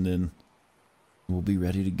games, and then we'll be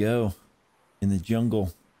ready to go in the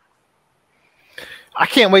jungle. I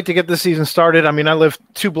can't wait to get this season started. I mean, I live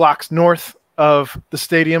 2 blocks north of the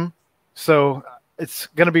stadium, so it's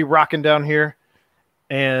going to be rocking down here,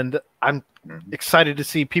 and I'm excited to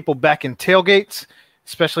see people back in tailgates,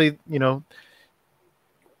 especially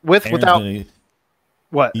without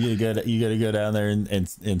what you got to go down there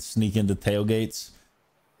and sneak into tailgates.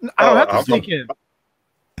 I don't have to sneak in.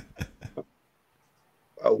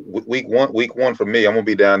 week one for me. I'm gonna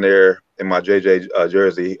be down there in my JJ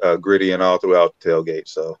jersey, gritty and all throughout the tailgate.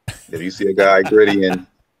 So if you see a guy gritty in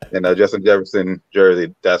a Justin Jefferson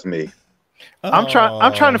jersey, that's me. I'm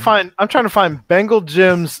trying to find Bengal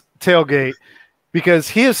Jim's tailgate because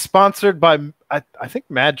he is sponsored by I think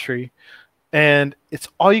Mad Tree, and it's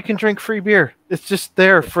all you can drink free beer. It's just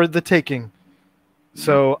there for the taking.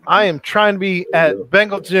 So I am trying to be at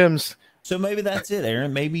Bengal Jim's. So maybe that's it,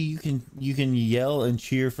 Aaron. Maybe you can yell and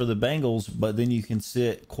cheer for the Bengals, but then you can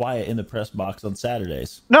sit quiet in the press box on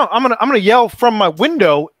Saturdays. No, I'm gonna yell from my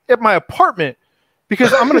window at my apartment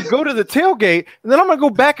because I'm gonna go to the tailgate and then I'm gonna go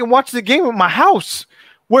back and watch the game at my house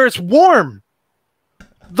where it's warm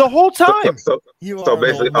the whole time. So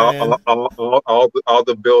basically, all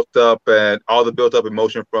the built up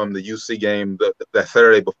emotion from the UC game that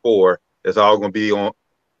Saturday before is all going to be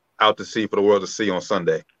out to sea for the world to see on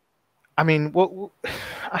Sunday. I mean,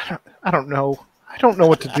 I don't know. I don't know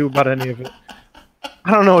what to do about any of it.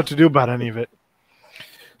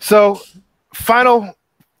 So, final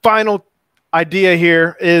idea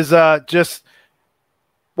here is just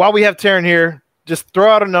while we have Taryn here, just throw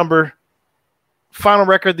out a number. Final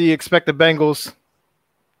record that you expect the Bengals,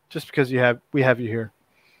 just because we have you here.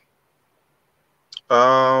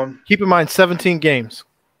 Keep in mind 17 games.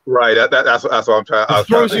 Right, that's what I'm trying. It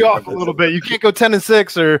throws you off a little bit. You can't go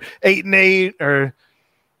 10-6 or 8-8 or.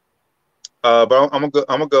 But I'm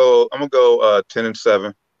gonna go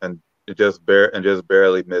 10-7 and just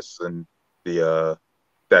barely missing the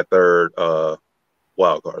that third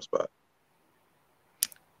wild card spot. I'm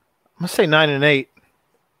gonna say 9-8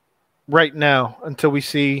 right now until we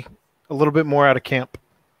see a little bit more out of camp.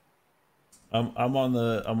 I'm on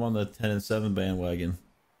the 10-7 bandwagon.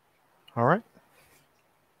 All right.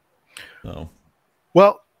 No.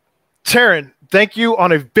 Well, Taryn, thank you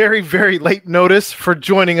on a very, very late notice for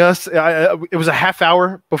joining us. It was a half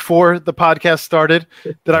hour before the podcast started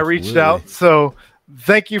that I reached out. So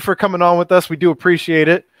thank you for coming on with us. We do appreciate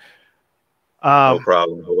it. No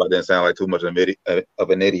problem. I didn't sound like too much of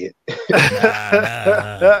an idiot.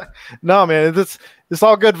 No, man, it's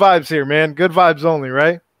all good vibes here, man. Good vibes only,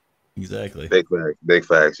 right? Exactly. Big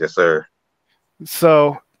facts. Yes, sir.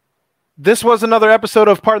 So this was another episode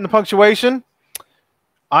of Pardon the Punctuation.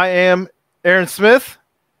 I am Aaron Smith.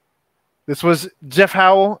 This was Jeff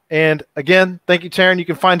Howell. And again, thank you, Taryn. You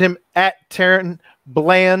can find him at Taryn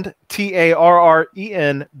Bland,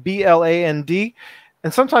 TarrenBland.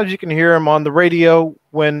 And sometimes you can hear him on the radio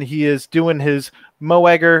when he is doing his Mo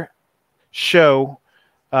Egger show.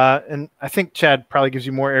 And I think Chad probably gives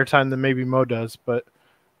you more airtime than maybe Mo does. But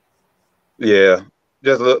yeah,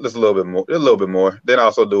 just a little bit more. Then I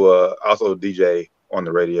also do also DJ on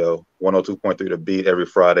the radio, 102.3 The Beat every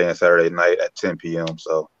Friday and Saturday night at 10 p.m.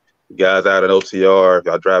 So you guys out at OTR, if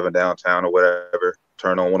y'all driving downtown or whatever,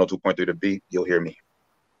 turn on 102.3 The Beat, you'll hear me.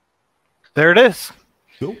 There it is.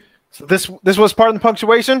 Cool. So this was Pardon the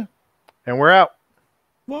Punctuation, and we're out.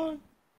 Bye.